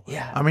 years ago.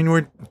 Yeah. I mean,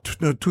 we're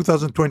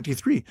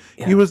 2023.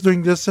 Yeah. He was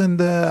doing this in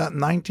the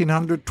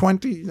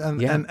 1920s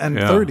and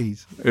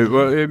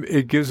 30s.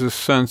 It gives a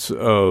sense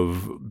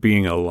of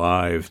being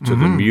alive to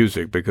the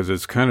music, because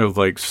it's kind of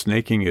like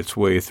snaking its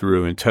way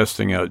through and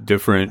testing out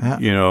different,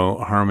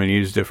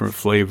 harmonies, different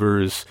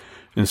flavors,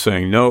 and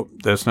saying, nope,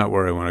 that's not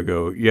where I want to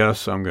go.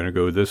 Yes, I'm going to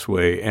go this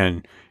way.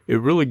 And it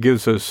really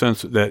gives a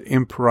sense that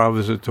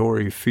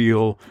improvisatory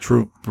feel.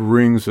 True.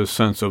 Brings a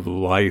sense of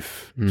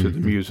life to the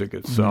music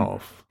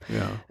itself.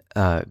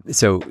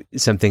 So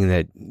something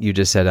that you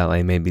just said,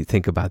 Alain, made me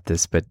think about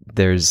this, but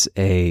there's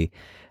a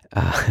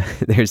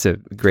There's a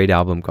great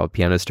album called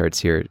Piano Starts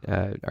Here,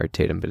 Art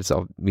Tatum, but it's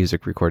all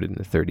music recorded in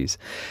the 30s.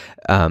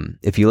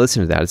 If you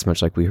listen to that, it's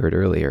much like we heard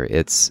earlier.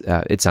 It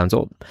sounds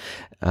old.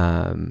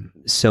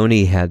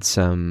 Sony had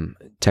some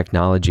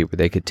technology where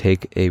they could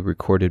take a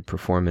recorded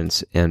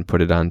performance and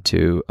put it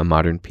onto a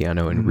modern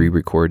piano and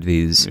re-record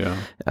these in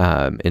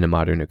a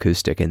modern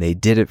acoustic, and they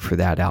did it for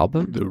that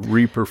album. The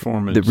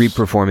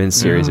re-performance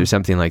series or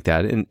something like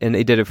that. And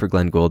they did it for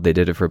Glenn Gould, they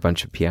did it for a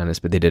bunch of pianists,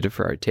 but they did it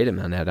for Art Tatum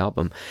on that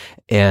album.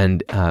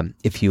 And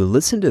if you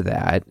listen to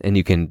that, and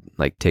you can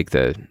like take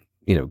the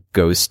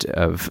ghost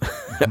of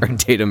Art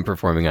Tatum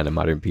performing on a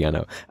modern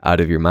piano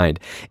out of your mind,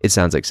 it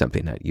sounds like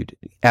something that you'd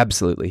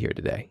absolutely hear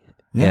today.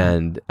 Yeah.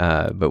 And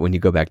but when you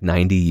go back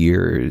 90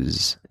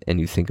 years and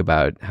you think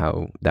about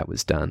how that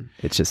was done,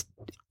 it's just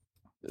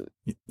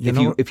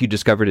if you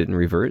discovered it in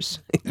reverse,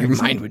 your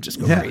mind would just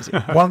go crazy.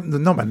 Well,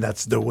 no, man,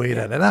 that's the way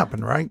that it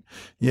happened, right?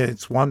 Yeah,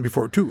 it's one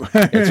before two.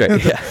 That's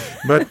right. Yeah.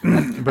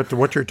 But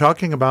what you're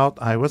talking about,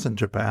 I was in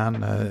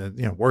Japan,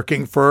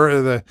 working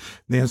for the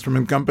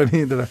instrument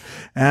company,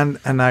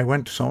 and I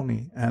went to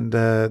Sony, and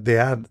they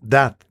had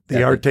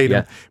the Art Tatum.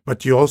 Yeah.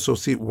 But you also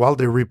see while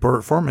they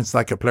re-perform, it's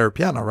like a player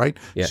piano, right?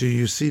 Yeah. So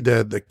you see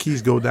the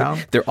keys go down.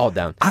 They're all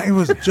down. I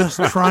was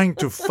just trying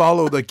to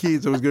follow the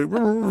keys. It was good.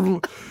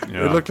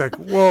 Yeah. It looked like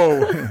whoa.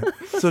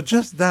 So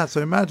just that.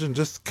 So imagine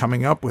just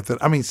coming up with it.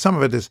 I mean, some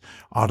of it is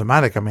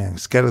automatic. I mean,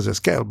 scale is a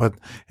scale, but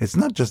it's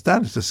not just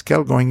that. It's a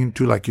scale going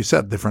into, like you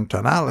said, different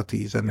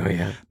tonalities and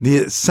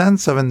the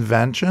sense of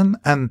invention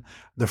and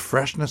the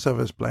freshness of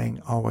his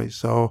playing always.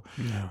 So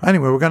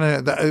anyway,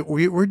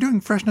 we're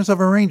doing freshness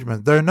of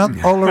arrangement. They're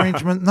not all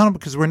arrangement. No,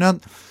 because we're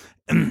not.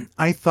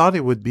 I thought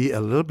it would be a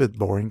little bit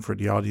boring for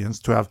the audience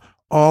to have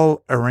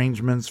all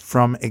arrangements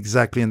from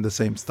exactly in the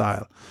same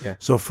style. Yeah.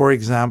 So, for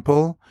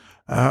example,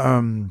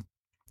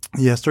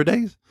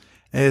 yesterday's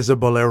is a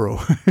bolero.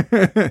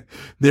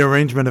 The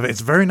arrangement of it's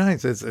very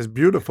nice. It's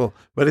beautiful,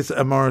 but it's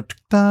a more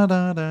so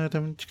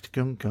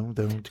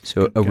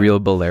a real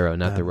bolero,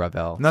 not the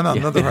Ravel. No,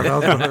 not the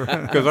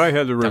Ravel. Because I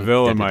had the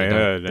Ravel in my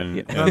head,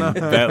 and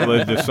that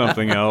led to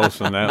something else,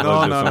 and that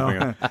led to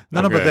something else.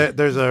 No, but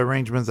there's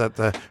arrangements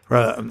that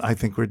I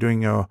think we're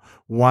doing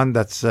one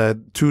that's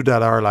two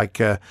that are like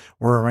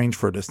were arranged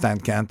for the Stan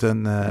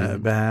Kenton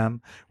band.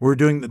 We're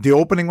doing the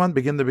opening one,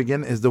 Begin to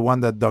Begin, is the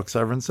one that Doug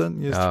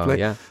Severinsen used to play.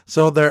 Yeah.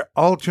 So they're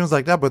all tunes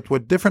like that, but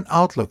with different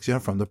outlooks,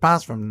 from the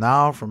past, from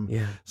now,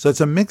 so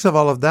it's a mix of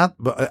all of that.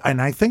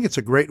 And I think it's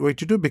a great way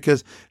to do it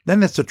because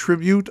then it's a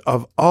tribute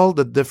of all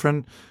the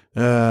different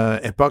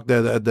epoch,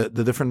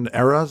 the different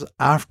eras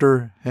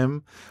after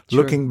him,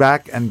 looking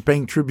back and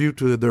paying tribute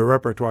to the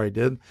repertoire he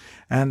did.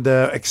 And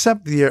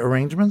except the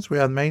arrangements we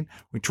had made,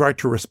 we tried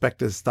to respect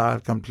his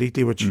style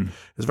completely, which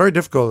is very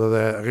difficult.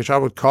 Richard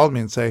would call me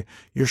and say,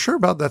 "You're sure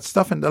about that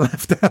stuff in the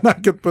left hand?" I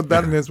could put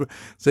that in his.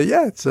 Say,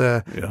 "Yeah, it's."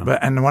 But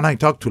and when I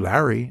talked to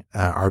Larry,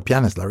 our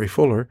pianist Larry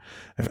Fuller,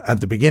 at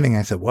the beginning,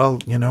 I said, "Well,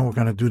 we're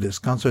going to do this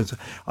concert,"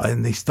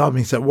 and he stopped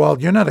me and said, "Well,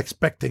 you're not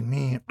expecting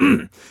me."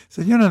 He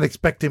said, "You're not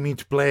expecting me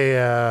to play."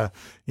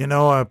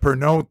 Per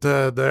note,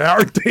 the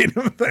Art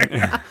Tatum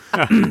thing.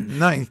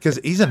 No, because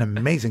he's an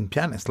amazing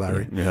pianist,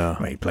 Larry. Yeah.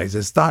 He plays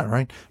his style,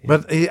 right? Yeah.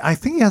 But I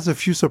think he has a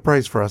few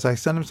surprises for us. I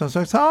sent him some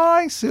songs.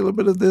 I see a little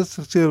bit of this,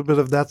 I see a little bit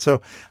of that.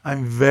 So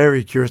I'm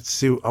very curious to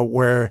see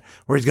where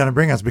he's going to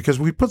bring us because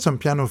we put some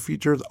piano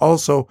features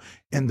also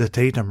in the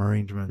Tatum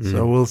arrangement.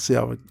 So we'll see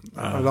how it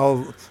all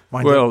winds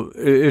up. Well,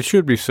 it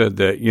should be said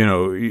that,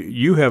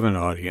 you have an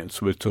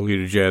audience with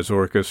Toledo Jazz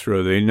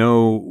Orchestra. They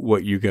know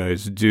what you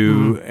guys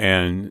do,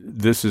 and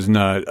this is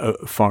not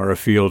far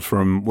afield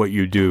from what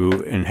you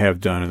do and have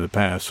done in the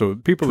past. So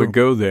people that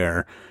go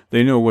there,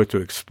 they know what to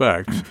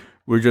expect.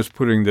 We're just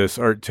putting this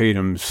Art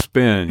Tatum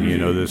spin,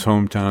 this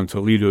hometown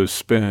Toledo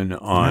spin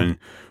on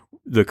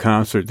the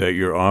concert that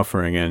you're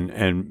offering.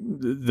 And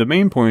the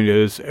main point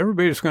is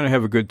everybody's going to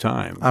have a good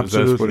time.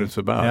 Absolutely. That's what it's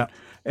about. Yeah.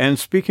 And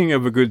speaking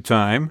of a good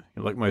time,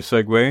 you like my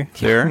segue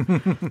there?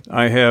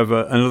 I have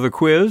another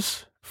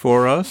quiz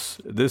for us.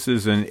 This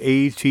is an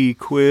AT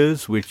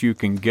quiz, which you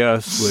can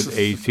guess what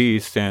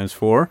AT stands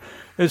for.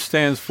 It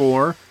stands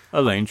for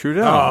Alain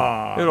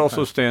Trudel. It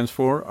also stands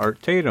for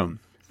Art Tatum.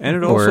 And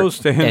it also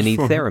stands any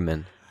for...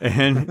 theremin.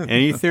 And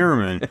any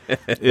theremin.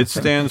 It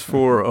stands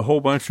for a whole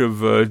bunch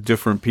of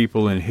different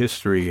people in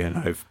history, and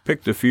I've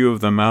picked a few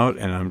of them out,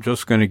 and I'm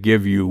just going to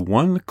give you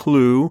one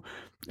clue,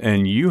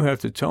 and you have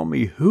to tell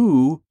me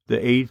who the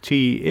AT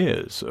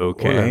is,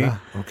 okay?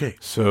 Okay.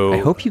 So I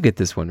hope you get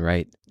this one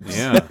right.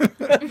 Yeah.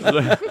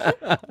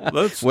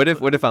 What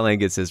if Alain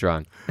gets this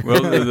wrong?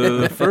 Well,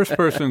 the first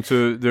person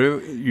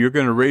you're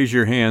going to raise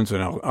your hands,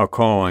 and I'll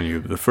call on you.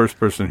 The first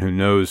person who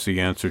knows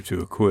the answer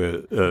to a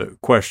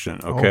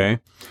question, okay?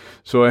 Oh.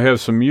 So I have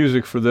some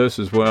music for this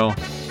as well.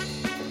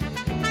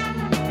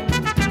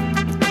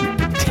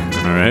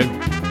 All right.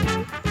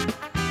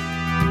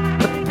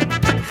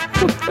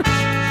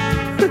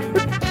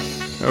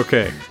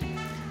 Okay.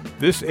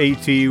 This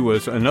AT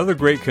was another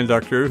great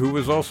conductor who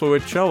was also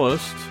a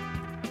cellist.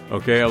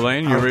 Okay,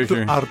 Alain, you raise your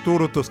hand.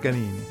 Arturo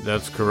Toscanini.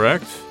 That's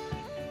correct.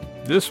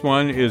 This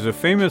one is a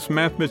famous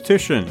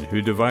mathematician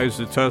who devised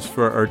a test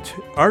for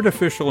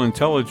artificial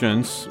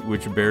intelligence,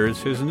 which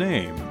bears his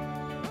name.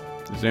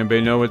 Does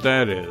anybody know what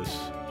that is?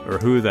 Or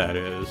who that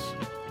is?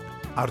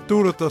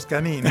 Arturo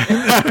Toscanini.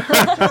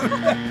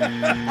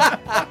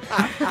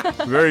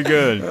 Very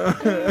good.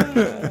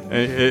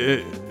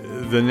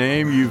 The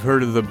name, you've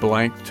heard of the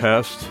blank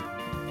test.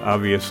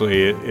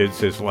 Obviously, it's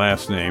his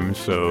last name,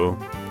 so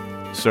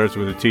it starts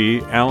with a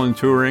T. Alan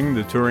Turing,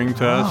 the Turing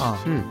test.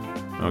 Oh.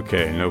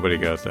 Okay, nobody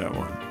got that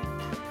one.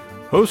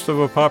 Host of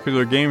a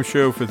popular game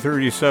show for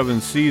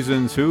 37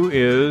 seasons, who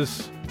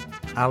is...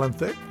 Alan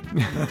Thicke?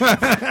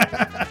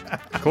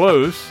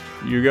 Close.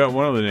 You got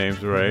one of the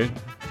names right.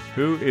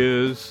 Who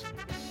is...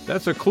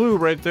 That's a clue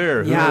right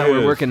there. Who Yeah, is?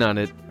 we're working on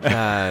it.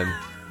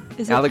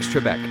 Is it Alex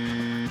Trebek.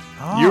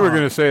 You were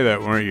going to say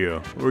that, weren't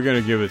you? We're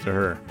going to give it to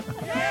her.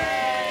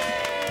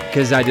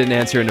 Because I didn't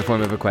answer in the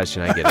form of a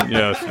question. I get it.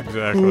 Yes,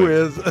 exactly. Who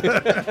is?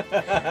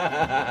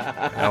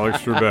 Alex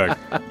Trebek.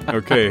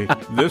 Okay,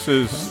 this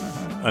is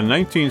a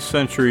 19th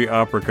century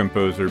opera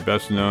composer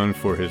best known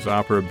for his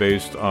opera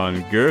based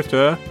on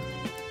Goethe,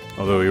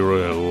 although he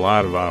wrote a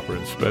lot of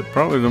operas, but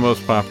probably the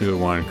most popular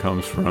one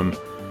comes from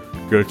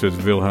Goethe's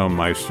Wilhelm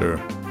Meister.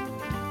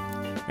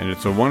 And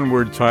it's a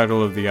one-word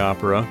title of the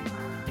opera.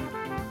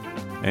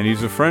 And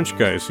he's a French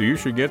guy, so you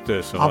should get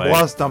this.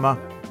 Ambroise Thomas.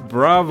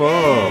 Bravo!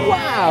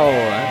 Wow.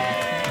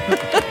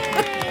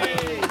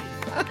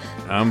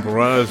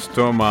 Ambroise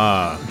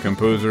Thomas,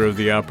 composer of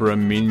the opera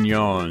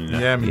Mignon.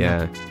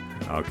 Yeah.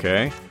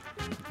 Okay.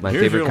 My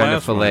Here's favorite your kind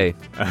of last filet.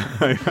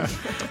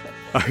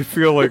 I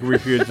feel like we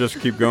could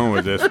just keep going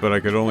with this, but I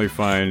could only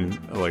find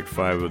like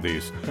 5 of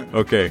these.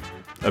 Okay.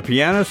 A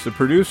pianist, a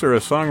producer, a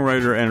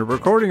songwriter, and a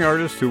recording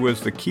artist who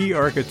was the key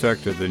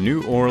architect of the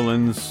New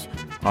Orleans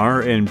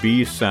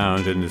R&B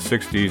sound in the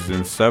 60s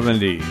and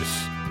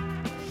 70s.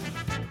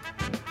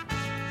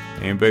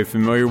 Anybody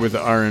familiar with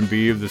the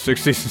R&B of the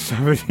 60s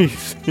and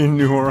 70s in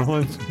New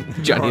Orleans?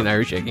 Johnny and I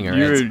are shaking our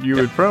heads. You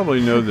would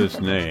probably know this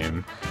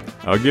name.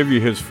 I'll give you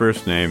his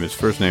first name. His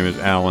first name is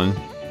Alan.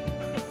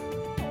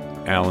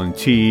 Alan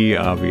T,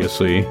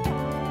 obviously.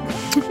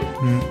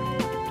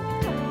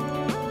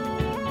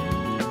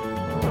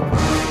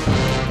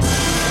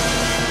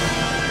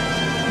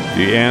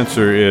 The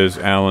answer is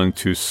Alan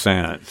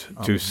Toussaint.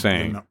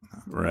 Toussaint, no.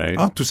 right?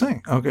 Oh,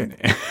 Toussaint. Okay.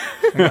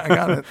 I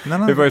got it.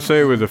 No. If I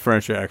say it with a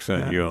French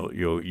accent, you'll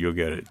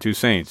get it.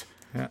 Toussaint.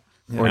 Yeah.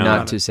 Or Alan.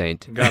 not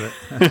Toussaint. Got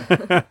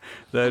it.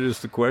 That is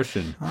the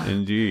question,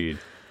 indeed.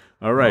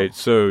 All right,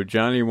 so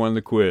Johnny won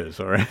the quiz,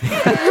 all right?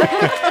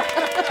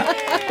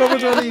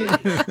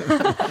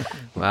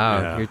 Wow,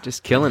 Yeah. you're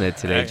just killing it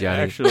today, Johnny.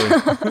 Actually,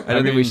 I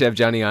don't think we should have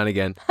Johnny on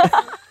again.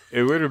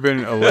 It would have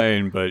been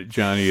Elaine, but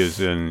Johnny is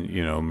in,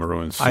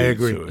 maroon suit. I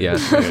agree. So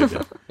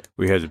Yeah.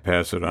 we had to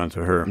pass it on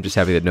to her. I'm just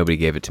happy that nobody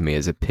gave it to me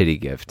as a pity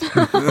gift.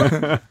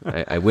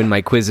 I win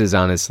my quizzes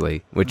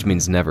honestly, which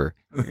means never.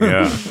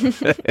 Yeah.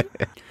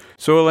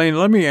 So, Elaine,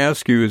 let me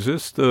ask you, is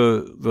this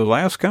the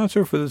last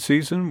concert for the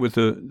season with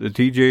the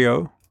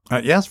TJO?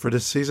 Yes, for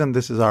this season,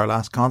 this is our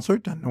last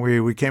concert, and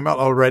we came out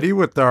already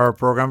with our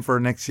program for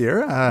next year.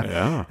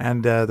 Yeah.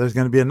 And there's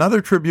going to be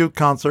another tribute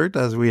concert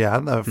as we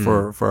had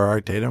for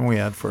Art Tatum. We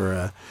had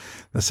for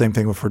the same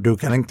thing for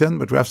Duke Ellington,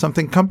 but we have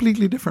something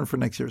completely different for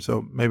next year.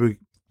 So maybe we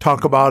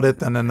talk about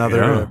it in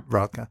another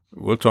broadcast.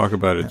 We'll talk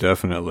about it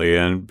definitely,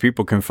 and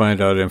people can find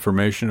out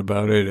information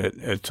about it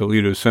at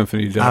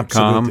ToledoSymphony.com.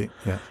 Absolutely,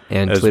 yeah.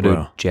 And As Toledo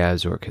well.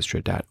 Jazz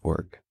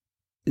Orchestra.org.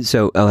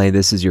 So, LA,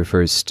 this is your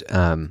first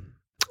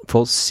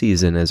full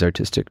season as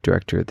artistic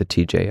director at the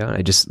TJO.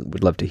 I just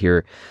would love to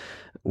hear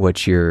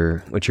what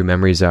your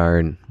memories are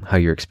and how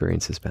your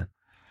experience has been.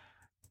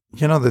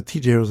 The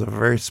TJO is a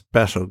very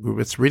special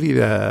group. It's really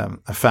a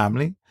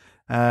family.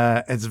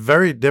 It's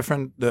very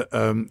different.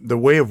 The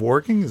way of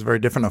working is very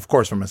different, of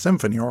course, from a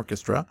symphony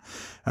orchestra.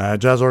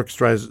 Jazz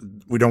orchestra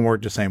we don't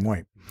work the same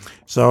way.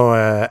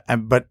 So,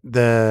 but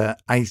the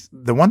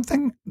one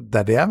thing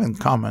that they have in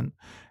common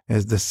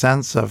is the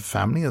sense of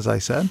family. As I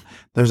said,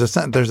 there's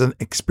an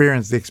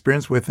experience, the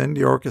experience within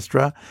the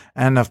orchestra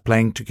and of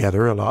playing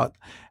together a lot.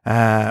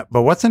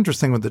 But what's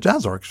interesting with the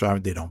jazz orchestra,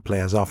 they don't play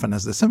as often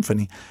as the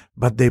symphony,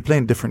 but they play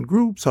in different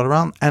groups all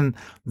around. And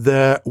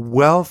the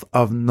wealth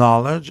of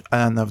knowledge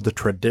and of the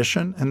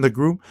tradition in the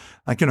group,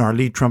 like, our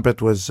lead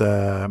trumpet was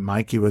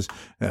Mike. He was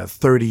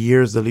 30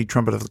 years the lead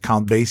trumpet of the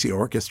Count Basie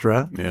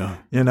Orchestra. Yeah.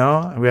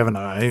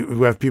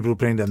 We have people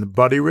playing in the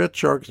Buddy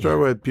Rich Orchestra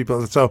with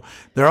people. So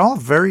they're all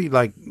very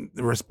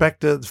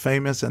respected,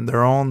 famous in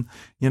their own,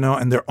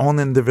 in their own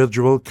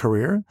individual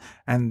career.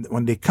 And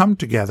when they come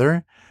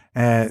together,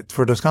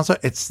 for those concerts,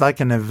 it's like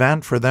an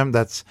event for them.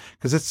 That's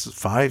because it's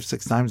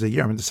 5-6 times a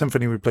year. I mean, the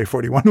symphony we play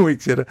 41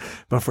 weeks,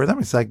 but for them,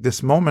 it's like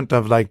this moment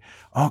of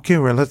okay,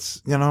 well,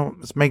 let's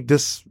make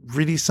this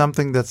really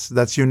something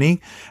that's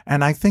unique.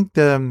 And I think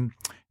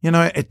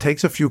it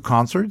takes a few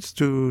concerts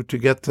to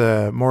get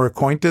more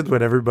acquainted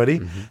with everybody.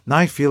 Mm-hmm. Now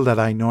I feel that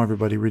I know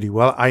everybody really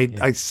well.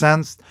 I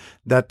sensed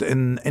that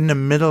in the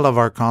middle of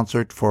our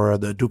concert for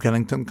the Duke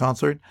Ellington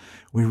concert,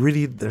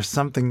 there's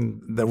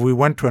something that we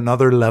went to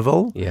another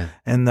level,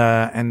 and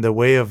the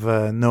way of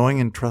knowing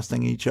and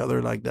trusting each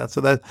other like that. So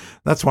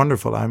that's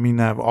wonderful. I mean,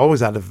 I've always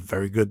had a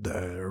very good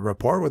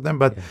rapport with them,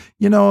 but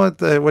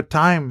with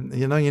time,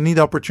 you need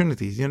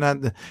opportunities,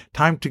 the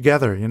time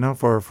together,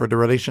 for the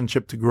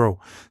relationship to grow.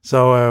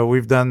 So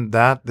we've done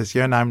that this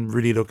year, and I'm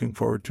really looking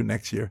forward to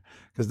next year.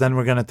 Because then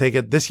we're going to take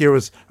it. This year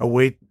was a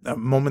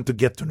moment to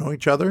get to know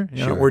each other.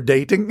 We're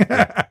dating,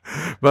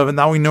 but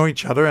now we know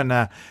each other. And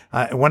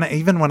when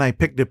I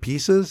pick the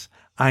pieces,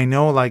 I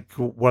know like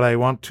what I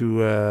want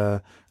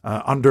to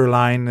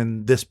underline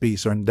in this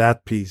piece or in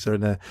that piece, so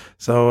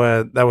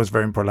that was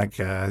very important. Like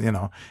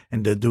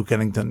in the Duke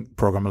Ellington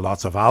program,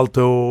 lots of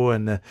alto,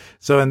 and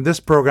so in this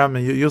program,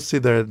 you'll see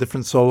there are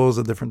different solos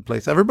at different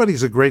places.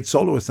 Everybody's a great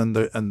soloist in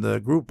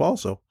the group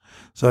also.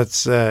 So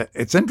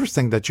it's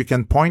interesting that you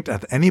can point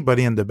at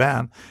anybody in the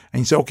band and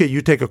you say, okay,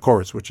 you take a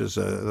chorus, which is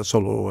a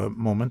solo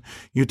moment.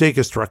 You take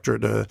a structure,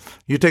 and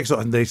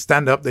they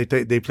stand up, they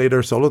play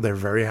their solo. They're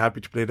very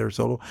happy to play their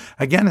solo.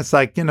 Again, it's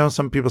like,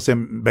 some people say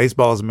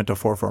baseball is a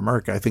metaphor for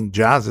America. I think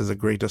jazz is the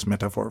greatest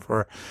metaphor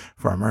for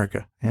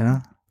America,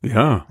 Yeah.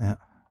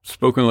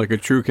 Spoken like a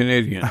true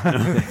Canadian.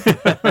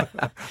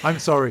 I'm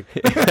sorry.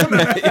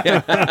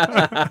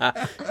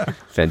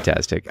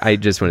 Fantastic. I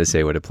just want to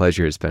say what a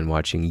pleasure it's been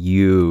watching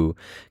you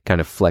kind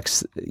of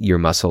flex your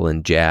muscle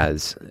in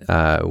jazz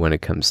when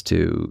it comes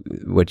to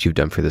what you've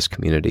done for this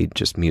community,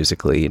 just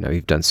musically.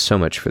 You've done so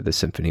much for the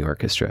symphony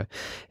orchestra.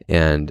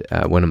 And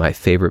one of my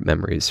favorite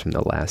memories from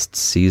this past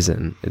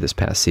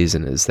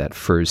season, is that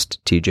first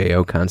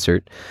TJO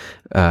concert.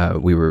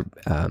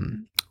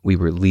 We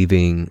were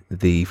leaving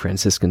the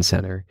Franciscan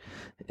Center,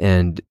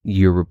 and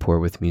your rapport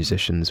with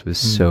musicians was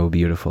so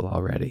beautiful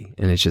already.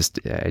 And it's just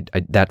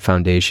that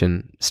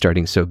foundation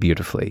starting so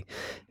beautifully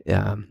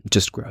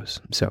just grows.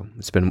 So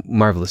it's been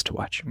marvelous to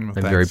watch. I'm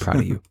very proud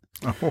of you.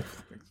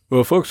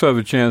 Well, folks have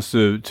a chance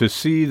to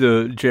see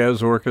the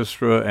Jazz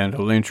Orchestra and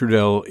Alain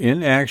Trudel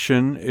in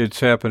action. It's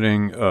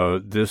happening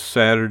this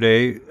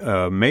Saturday,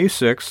 May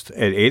 6th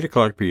at 8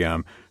 o'clock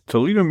p.m.,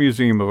 Toledo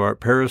Museum of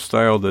Art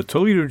Peristyle, the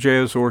Toledo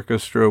Jazz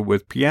Orchestra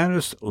with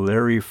pianist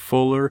Larry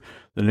Fuller.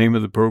 The name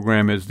of the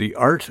program is The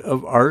Art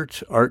of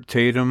Art, Art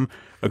Tatum,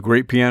 a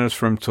great pianist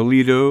from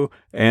Toledo,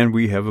 and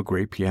we have a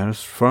great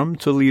pianist from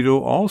Toledo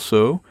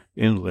also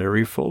in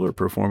Larry Fuller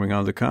performing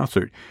on the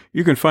concert.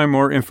 You can find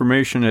more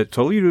information at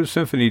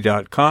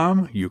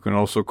toledosymphony.com. You can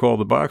also call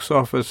the box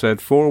office at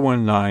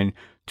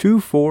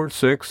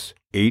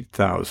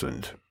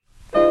 419-246-8000.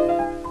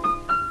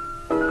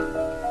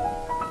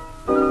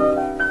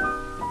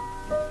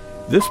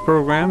 This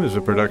program is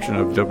a production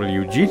of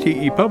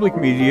WGTE Public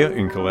Media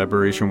in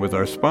collaboration with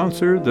our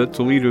sponsor, the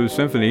Toledo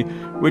Symphony,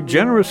 with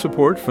generous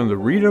support from the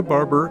Rita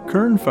Barber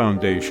Kern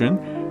Foundation.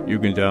 You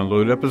can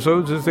download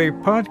episodes as a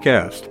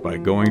podcast by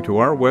going to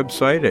our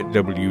website at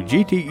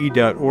wgte.org/lab.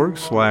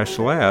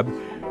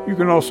 You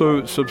can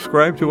also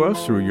subscribe to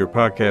us through your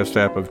podcast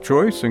app of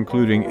choice,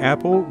 including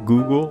Apple,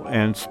 Google,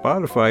 and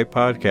Spotify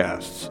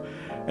podcasts.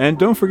 And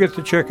don't forget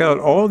to check out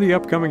all the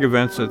upcoming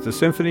events at the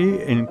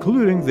Symphony,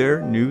 including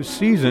their new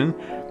season.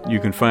 You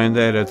can find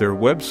that at their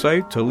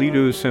website,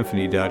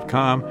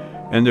 toledosymphony.com,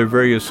 and their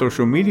various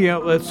social media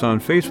outlets on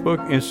Facebook,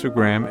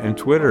 Instagram, and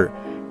Twitter.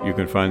 You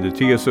can find the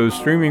TSO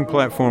streaming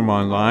platform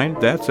online.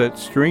 That's at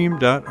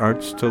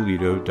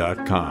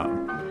stream.artstoledo.com.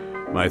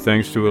 My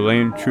thanks to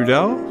Alain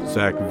Trudel,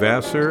 Zach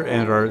Vassar,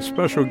 and our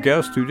special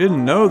guest who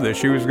didn't know that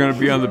she was going to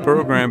be on the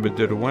program but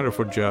did a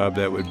wonderful job.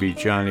 That would be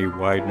Johnny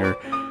Widener.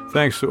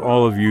 Thanks to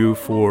all of you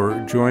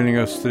for joining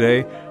us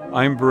today.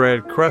 I'm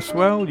Brad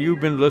Cresswell. You've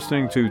been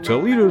listening to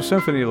Toledo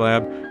Symphony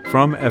Lab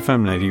from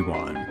FM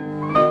 91.